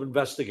crew of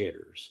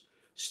investigators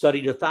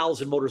studied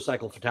 1,000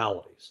 motorcycle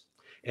fatalities.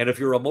 And if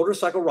you're a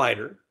motorcycle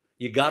rider,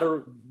 you got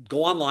to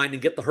go online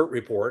and get the Hurt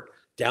report,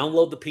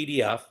 download the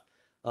PDF.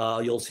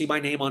 You'll see my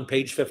name on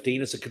page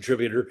 15 as a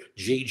contributor,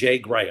 J.J.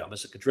 Graham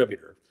as a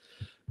contributor.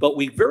 But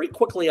we very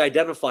quickly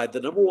identified the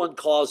number one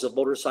cause of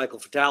motorcycle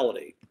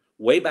fatality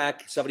way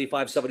back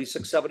 75,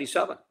 76,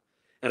 77.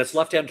 And it's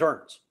left-hand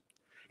turns.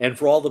 And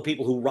for all the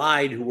people who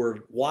ride who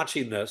are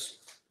watching this,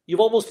 you've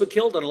almost been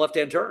killed on a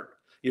left-hand turn.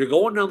 You're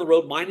going down the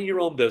road, minding your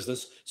own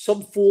business.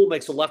 Some fool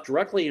makes a left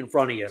directly in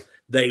front of you.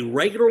 They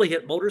regularly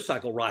hit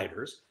motorcycle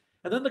riders.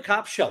 And then the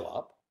cops show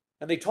up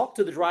and they talk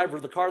to the driver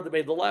of the car that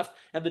made the left.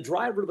 And the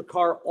driver of the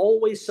car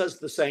always says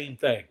the same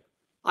thing.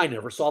 I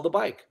never saw the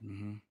bike.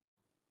 Mm-hmm.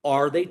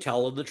 Are they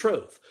telling the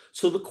truth?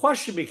 So the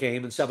question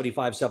became in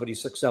 75,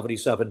 76,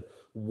 77,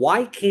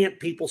 why can't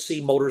people see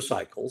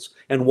motorcycles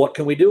and what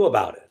can we do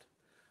about it?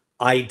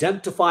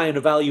 Identify and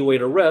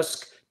evaluate a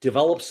risk,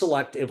 develop,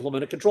 select,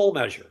 implement a control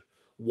measure.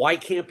 Why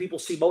can't people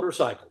see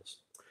motorcycles?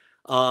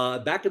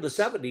 Back in the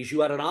 70s, you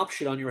had an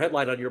option on your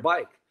headlight on your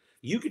bike.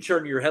 You could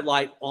turn your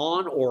headlight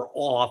on or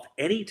off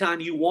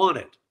anytime you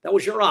wanted. That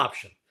was your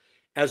option.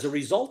 As a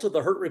result of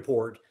the Hurt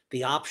report,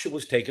 the option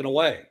was taken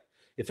away.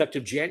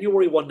 Effective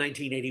January 1,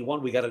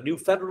 1981, we got a new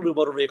federal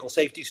motor vehicle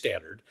safety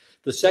standard.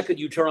 The second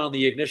you turn on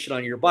the ignition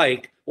on your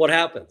bike, what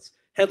happens?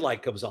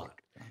 Headlight comes on.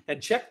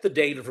 And check the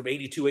data from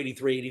 82,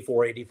 83,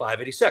 84,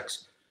 85,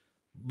 86.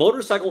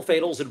 Motorcycle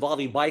fatals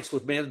involving bikes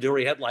with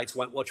mandatory headlights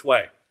went which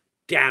way?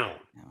 Down.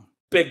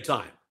 Big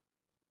time.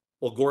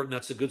 Well, Gordon,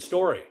 that's a good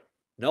story.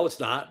 No, it's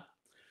not.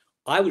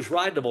 I was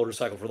riding a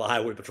motorcycle for the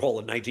Highway Patrol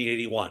in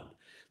 1981.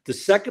 The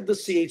second the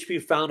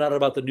CHP found out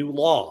about the new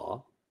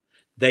law,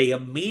 they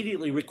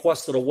immediately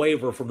requested a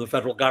waiver from the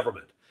federal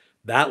government.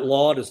 That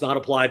law does not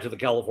apply to the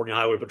California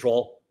Highway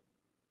Patrol.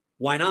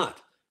 Why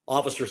not?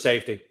 Officer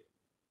safety.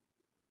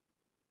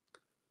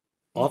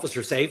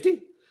 Officer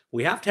safety?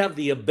 We have to have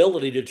the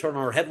ability to turn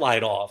our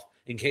headlight off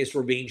in case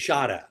we're being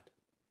shot at.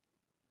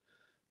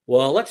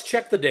 Well, let's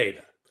check the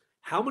data.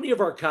 How many of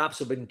our cops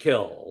have been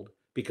killed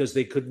because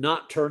they could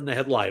not turn the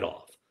headlight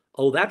off?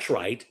 Oh, that's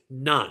right,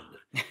 none.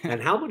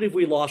 And how many have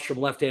we lost from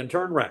left-hand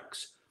turn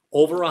wrecks?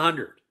 Over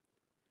 100.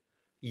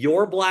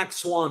 Your black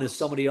swan is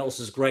somebody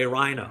else's gray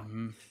rhino.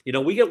 Mm-hmm. You know,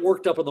 we get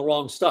worked up on the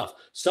wrong stuff.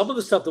 Some of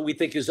the stuff that we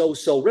think is oh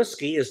so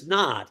risky is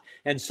not.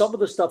 And some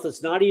of the stuff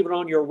that's not even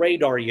on your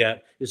radar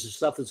yet is the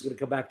stuff that's going to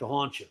come back to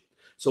haunt you.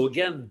 So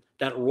again,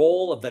 that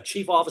role of that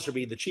chief officer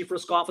being the chief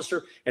risk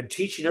officer and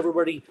teaching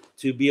everybody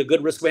to be a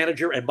good risk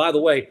manager. And by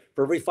the way,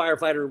 for every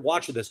firefighter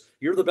watching this,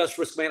 you're the best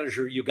risk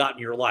manager you got in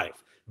your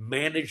life.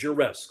 Manage your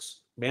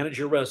risks,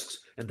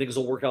 and things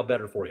will work out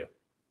better for you.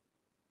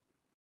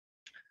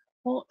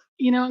 Well,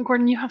 you know,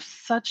 Gordon, you have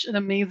such an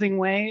amazing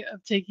way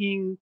of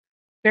taking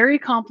very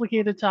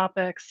complicated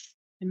topics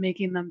and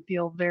making them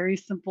feel very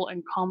simple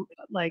and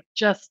like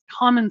just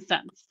common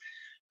sense.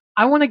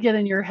 I want to get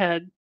in your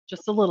head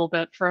just a little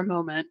bit for a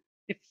moment,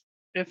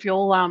 if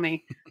you'll allow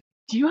me.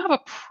 Do you have a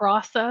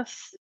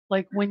process,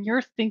 like when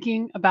you're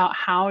thinking about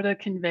how to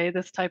convey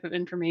this type of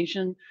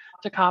information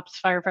to cops,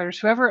 firefighters,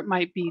 whoever it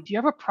might be? Do you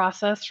have a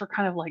process for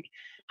kind of like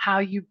how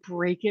you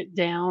break it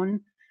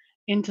down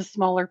into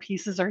smaller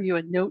pieces? Are you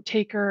a note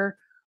taker?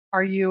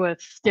 Are you a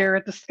stare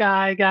at the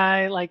sky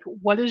guy? Like,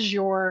 what is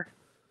your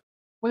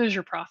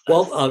process?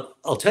 Well,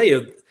 I'll tell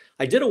you,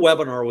 I did a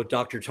webinar with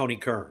Dr. Tony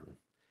Kern.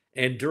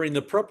 And during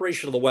the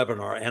preparation of the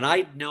webinar, and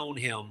I'd known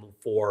him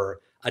for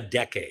a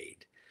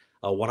decade.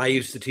 When I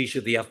used to teach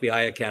at the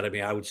FBI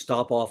Academy, I would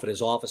stop off at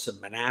his office in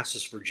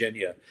Manassas,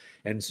 Virginia,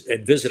 and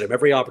visit him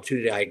every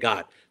opportunity I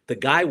got. The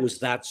guy was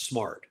that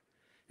smart.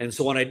 And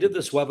so when I did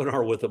this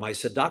webinar with him, I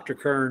said, Dr.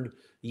 Kern,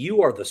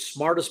 you are the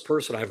smartest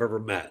person I've ever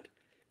met.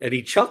 And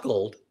he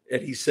chuckled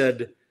and he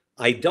said,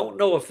 I don't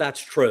know if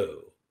that's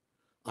true.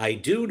 I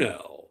do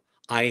know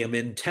I am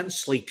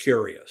intensely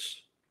curious.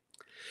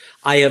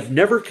 I have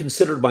never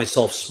considered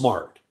myself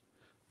smart,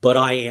 but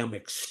I am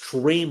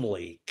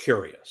extremely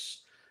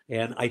curious.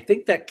 And I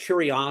think that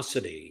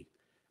curiosity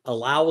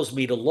allows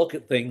me to look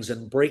at things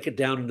and break it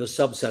down into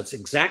subsets.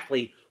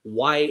 Exactly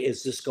why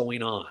is this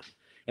going on?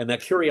 And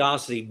that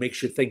curiosity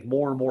makes you think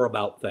more and more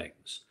about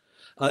things.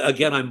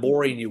 Again, I'm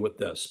boring you with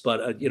this,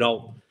 but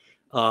when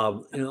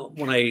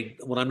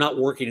I'm not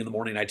working in the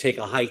morning, I take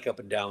a hike up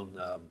and down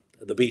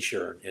the beach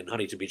here in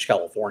Huntington Beach,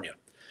 California.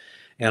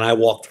 And I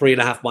walk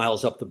 3.5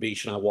 miles up the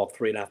beach, and I walk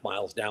 3.5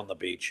 miles down the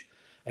beach,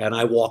 and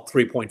I walk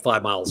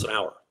 3.5 miles an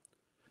hour.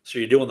 So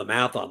you're doing the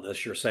math on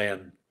this. You're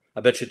saying,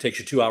 I bet you it takes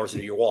you 2 hours to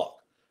do your walk.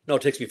 No,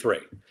 it takes me 3,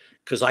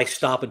 because I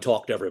stop and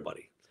talk to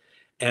everybody.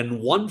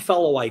 And one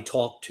fellow I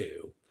talked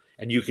to,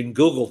 and you can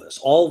Google this,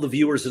 all the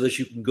viewers of this,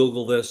 you can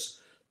Google this,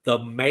 the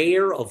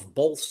mayor of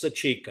Bolsa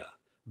Chica,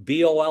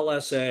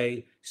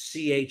 Bolsa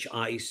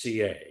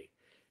Chica,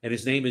 and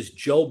his name is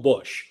Joe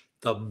Bush,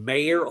 the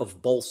mayor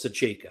of Bolsa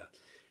Chica.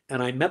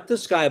 And I met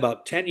this guy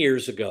about 10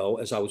 years ago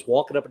as I was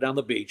walking up and down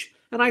the beach,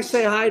 and I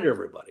say hi to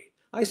everybody.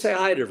 I say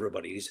hi to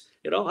everybody. He's,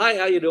 hi,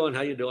 how you doing?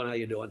 How you doing? How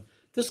you doing?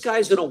 This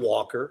guy's in a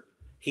walker.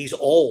 He's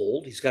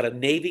old. He's got a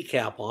Navy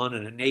cap on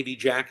and a Navy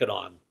jacket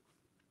on.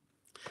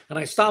 And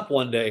I stopped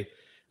one day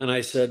and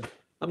I said,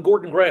 I'm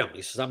Gordon Graham.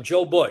 He says, I'm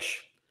Joe Bush.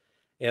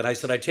 And I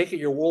said, I take it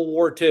you're World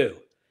War II.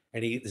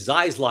 And his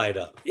eyes light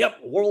up. Yep,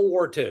 World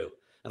War II.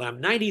 And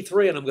I'm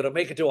 93 and I'm going to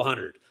make it to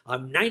 100.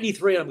 I'm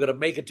 93 and I'm going to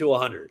make it to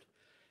 100.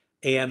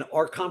 And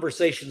our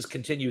conversations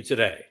continue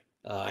today.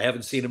 I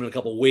haven't seen him in a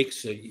couple of weeks.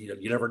 So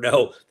you never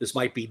know. This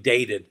might be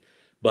dated.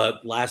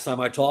 But last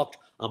time I talked,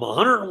 I'm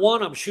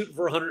 101. I'm shooting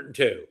for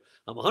 102.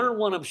 I'm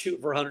 101. I'm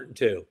shooting for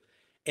 102.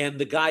 And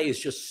the guy is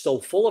just so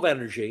full of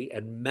energy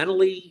and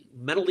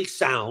mentally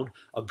sound,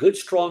 a good,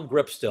 strong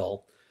grip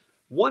still.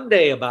 One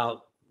day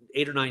about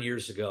 8 or 9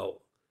 years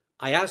ago,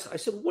 I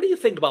said, what do you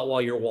think about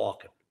while you're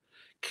walking?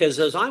 Because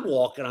as I'm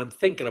walking, I'm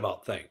thinking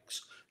about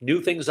things. New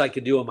things I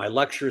can do in my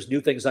lectures, new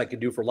things I can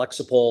do for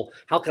Lexipol.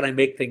 How can I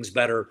make things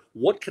better?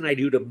 What can I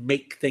do to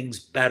make things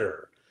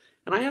better?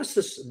 And I asked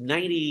this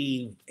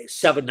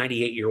 97,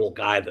 98-year-old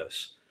guy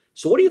this.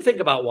 So what do you think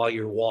about while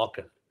you're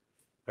walking?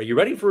 Are you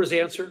ready for his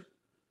answer?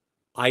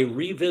 I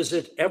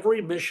revisit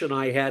every mission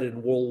I had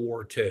in World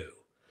War II.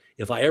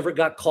 If I ever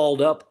got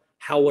called up,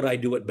 how would I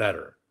do it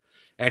better?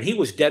 And he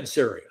was dead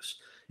serious.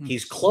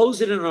 He's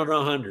closing in on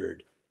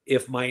 100.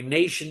 If my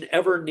nation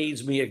ever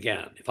needs me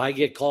again, if I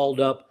get called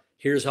up,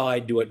 here's how I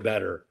do it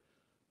better.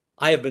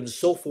 I have been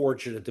so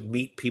fortunate to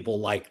meet people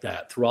like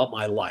that throughout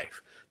my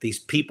life. These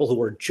people who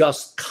are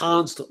just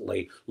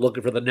constantly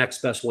looking for the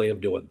next best way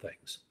of doing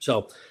things.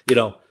 So,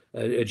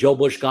 Joe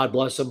Bush, God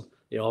bless him.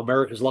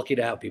 America's lucky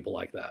to have people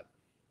like that.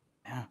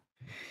 Yeah.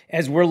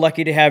 As we're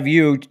lucky to have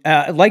you,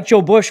 like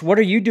Joe Bush, what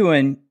are you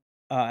doing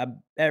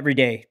every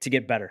day to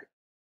get better?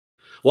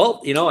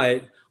 Well,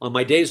 on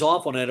my days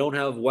off, when I don't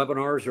have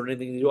webinars or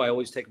anything to do, I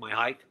always take my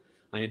hike.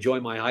 I enjoy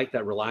my hike.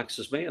 That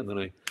relaxes me. And then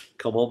I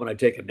come home and I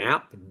take a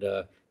nap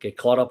and get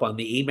caught up on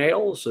the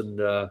emails.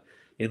 And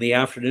in the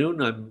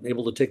afternoon, I'm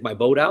able to take my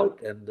boat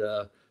out, and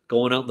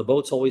going out in the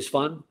boat's always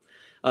fun.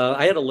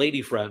 I had a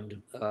lady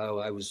friend.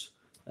 I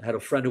had a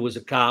friend who was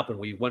a cop, and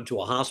we went to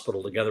a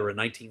hospital together in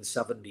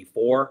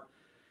 1974.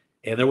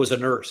 And there was a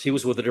nurse. He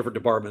was with a different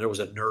department. There was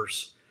a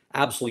nurse,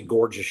 absolutely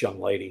gorgeous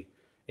young lady.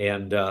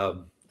 And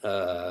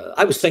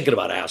I was thinking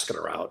about asking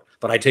her out,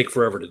 but I take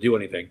forever to do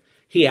anything.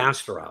 He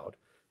asked her out,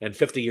 and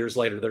 50 years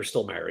later, they're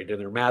still married and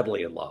they're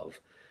madly in love.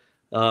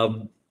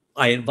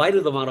 I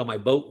invited them out on my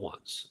boat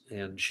once,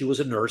 and she was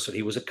a nurse and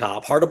he was a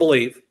cop. Hard to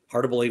believe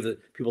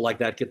that people like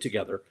that get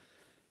together.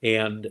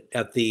 And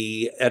at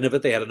the end of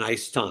it, they had a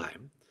nice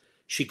time.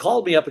 She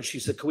called me up and she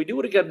said, can we do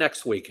it again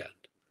next weekend?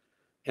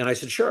 And I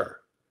said,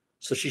 sure.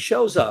 So she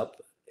shows up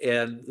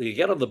and we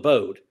get on the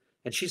boat,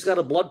 and she's got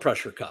a blood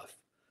pressure cuff.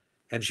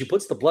 And she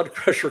puts the blood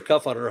pressure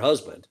cuff on her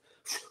husband,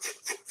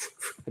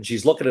 and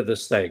she's looking at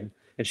this thing,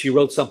 and she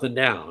wrote something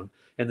down.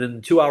 And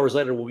then 2 hours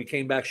later, when we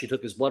came back, she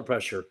took his blood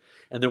pressure,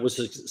 and there was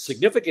a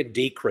significant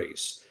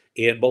decrease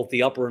in both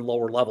the upper and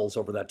lower levels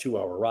over that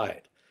 2-hour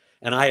ride.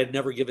 And I had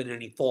never given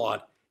any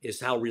thought as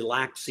how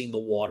relaxing the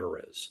water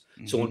is.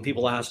 Mm-hmm. So when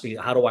people ask me,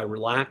 how do I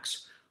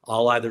relax?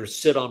 I'll either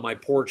sit on my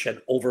porch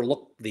and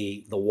overlook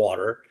the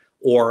water,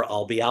 or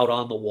I'll be out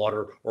on the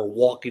water or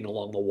walking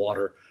along the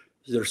water.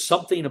 There's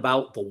something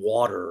about the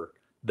water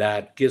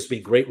that gives me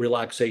great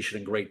relaxation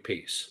and great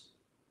peace.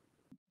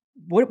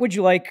 What would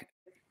you like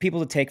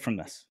people to take from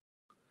this?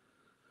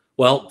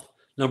 Well,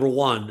 number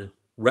one,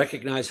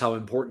 recognize how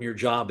important your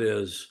job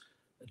is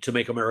to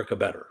make America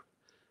better.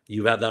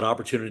 You have that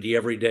opportunity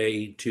every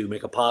day to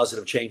make a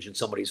positive change in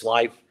somebody's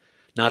life,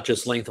 not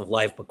just length of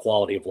life, but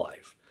quality of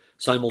life.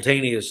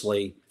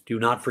 Simultaneously, do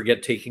not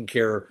forget taking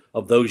care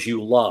of those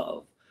you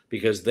love,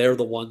 because they're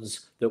the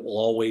ones that will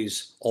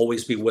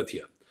always be with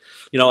you.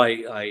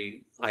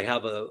 I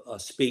have a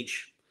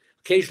speech.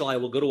 Occasionally I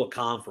will go to a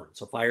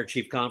conference, a fire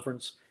chief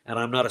conference, and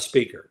I'm not a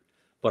speaker,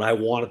 but I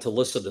wanted to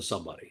listen to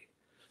somebody.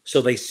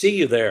 So they see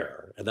you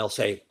there and they'll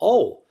say,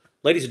 oh,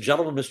 ladies and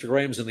gentlemen, Mr.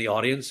 Graham's in the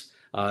audience.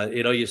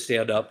 You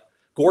stand up.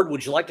 Gordon,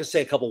 would you like to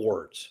say a couple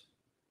words?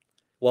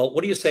 Well,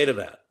 what do you say to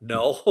that?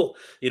 No.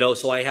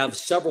 So I have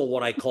several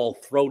what I call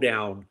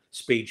throwdown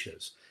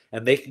speeches,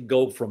 and they can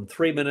go from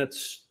 3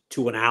 minutes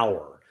to an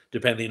hour,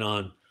 depending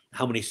on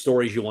how many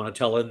stories you want to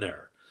tell in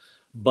there.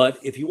 But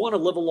if you want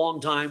to live a long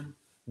time,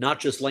 not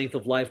just length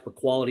of life, but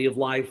quality of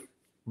life,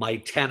 my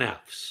 10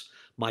 Fs.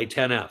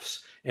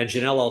 And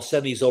Janelle, I'll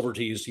send these over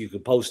to you so you can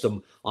post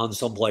them on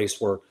some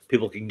place where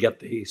people can get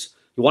these.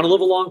 You want to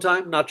live a long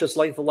time, not just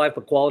length of life,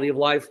 but quality of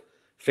life?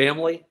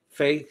 Family,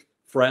 faith,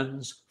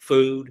 friends,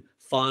 food,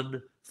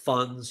 fun,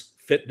 funds,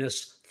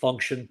 fitness,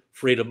 function,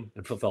 freedom,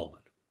 and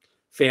fulfillment.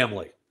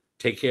 Family,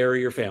 take care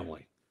of your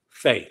family.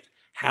 Faith,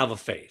 have a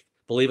faith.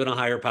 Believe in a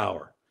higher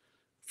power.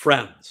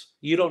 Friends,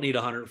 you don't need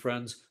 100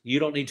 friends. You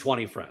don't need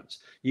 20 friends.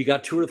 You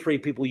got 2 or 3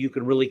 people you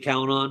can really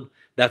count on.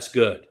 That's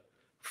good.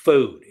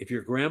 Food, if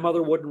your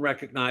grandmother wouldn't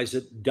recognize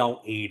it, don't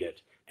eat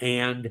it.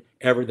 And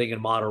everything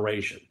in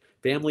moderation.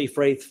 Family,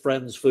 faith,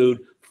 friends,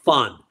 food,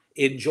 fun.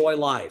 enjoy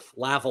life,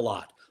 laugh a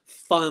lot,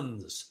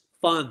 funds.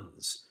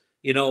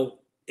 You know,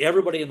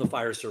 everybody in the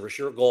fire service,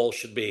 your goal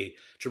should be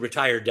to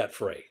retire debt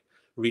free.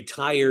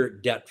 Retire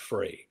debt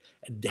free.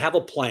 Have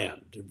a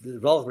plan,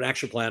 develop an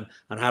action plan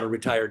on how to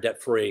retire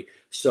debt free.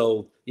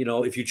 So, you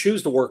know, if you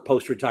choose to work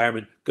post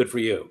retirement, good for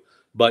you.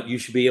 But you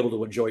should be able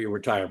to enjoy your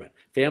retirement.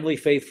 Family,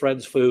 faith,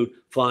 friends, food,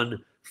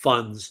 fun,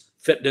 funds,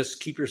 fitness,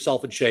 keep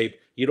yourself in shape.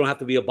 You don't have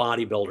to be a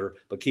bodybuilder,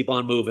 but keep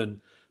on moving.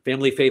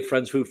 Family, faith,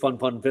 friends, food,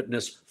 fun,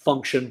 fitness,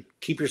 function,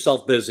 keep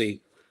yourself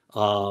busy.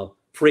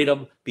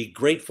 Freedom, be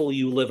grateful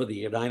you live in the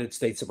United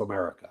States of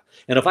America.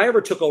 And if I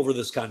ever took over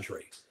this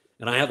country,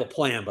 and I have a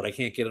plan, but I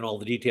can't get in all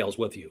the details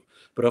with you,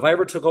 but if I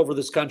ever took over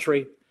this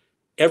country,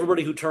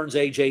 everybody who turns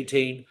age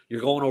 18,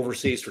 you're going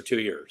overseas for 2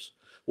 years,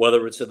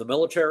 whether it's in the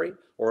military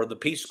or in the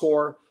Peace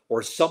Corps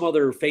or some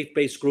other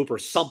faith-based group or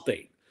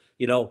something.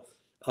 You know,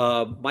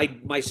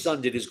 my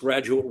son did his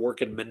graduate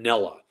work in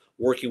Manila,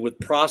 working with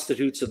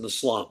prostitutes in the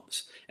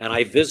slums. And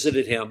I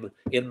visited him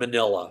in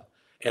Manila,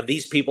 and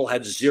these people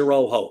had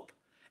zero hope.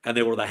 And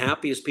they were the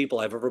happiest people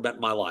I've ever met in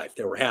my life.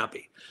 They were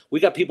happy. We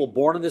got people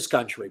born in this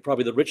country,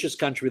 probably the richest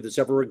country that's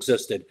ever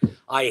existed.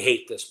 I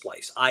hate this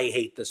place. I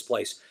hate this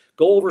place.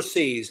 Go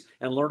overseas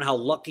and learn how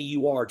lucky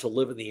you are to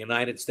live in the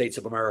United States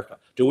of America.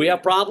 Do we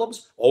have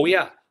problems? Oh,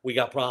 yeah, we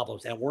got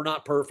problems, and we're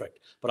not perfect.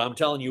 But I'm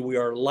telling you, we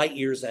are light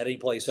years at any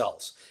place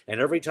else. And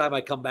every time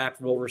I come back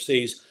from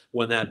overseas,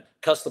 when that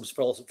customs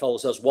fellow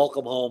says,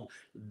 welcome home,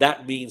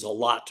 that means a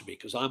lot to me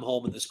because I'm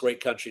home in this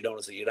great country known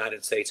as the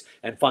United States.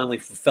 And finally,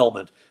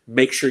 fulfillment.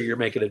 Make sure you're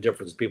making a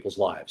difference in people's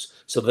lives.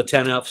 So the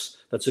 10 Fs,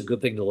 that's a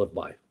good thing to live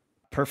by.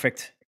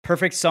 Perfect.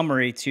 Perfect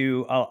summary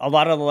to a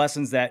lot of the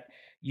lessons that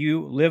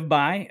you live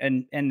by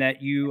and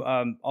that you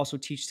also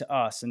teach to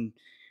us. And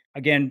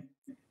again,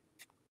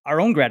 our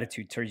own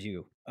gratitude towards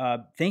you.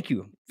 Thank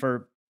you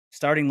for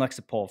starting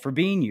Lexipol, for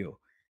being you,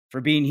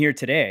 for being here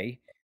today.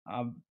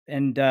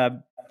 And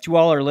to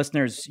all our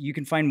listeners, you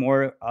can find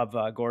more of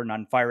Gordon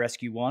on Fire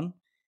Rescue One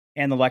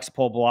and the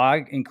Lexipol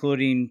blog,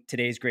 including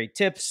today's great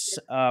tips,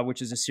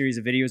 which is a series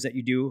of videos that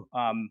you do.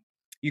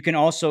 You can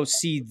also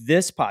see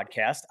this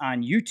podcast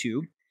on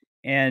YouTube,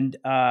 and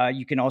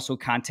you can also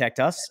contact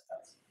us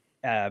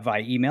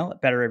via email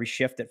at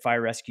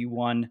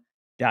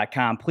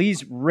bettereveryshift@firerescue1.com.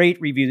 Please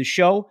rate, review the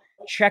show.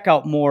 Check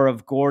out more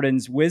of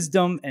Gordon's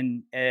wisdom.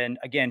 And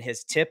again,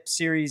 his tip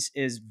series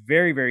is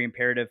very, very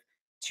imperative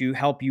to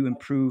help you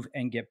improve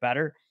and get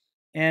better.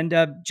 And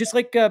just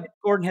like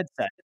Gordon had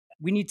said,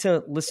 we need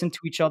to listen to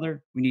each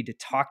other. We need to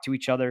talk to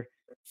each other,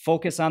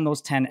 focus on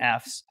those 10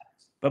 Fs.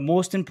 But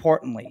most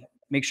importantly,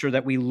 make sure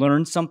that we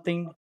learn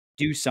something,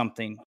 do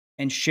something,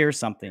 and share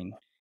something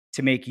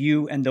to make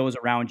you and those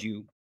around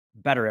you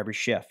better every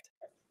shift.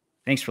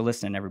 Thanks for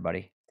listening,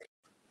 everybody.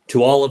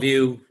 To all of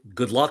you,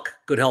 good luck,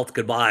 good health,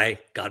 goodbye.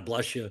 God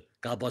bless you.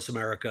 God bless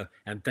America.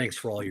 And thanks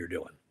for all you're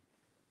doing.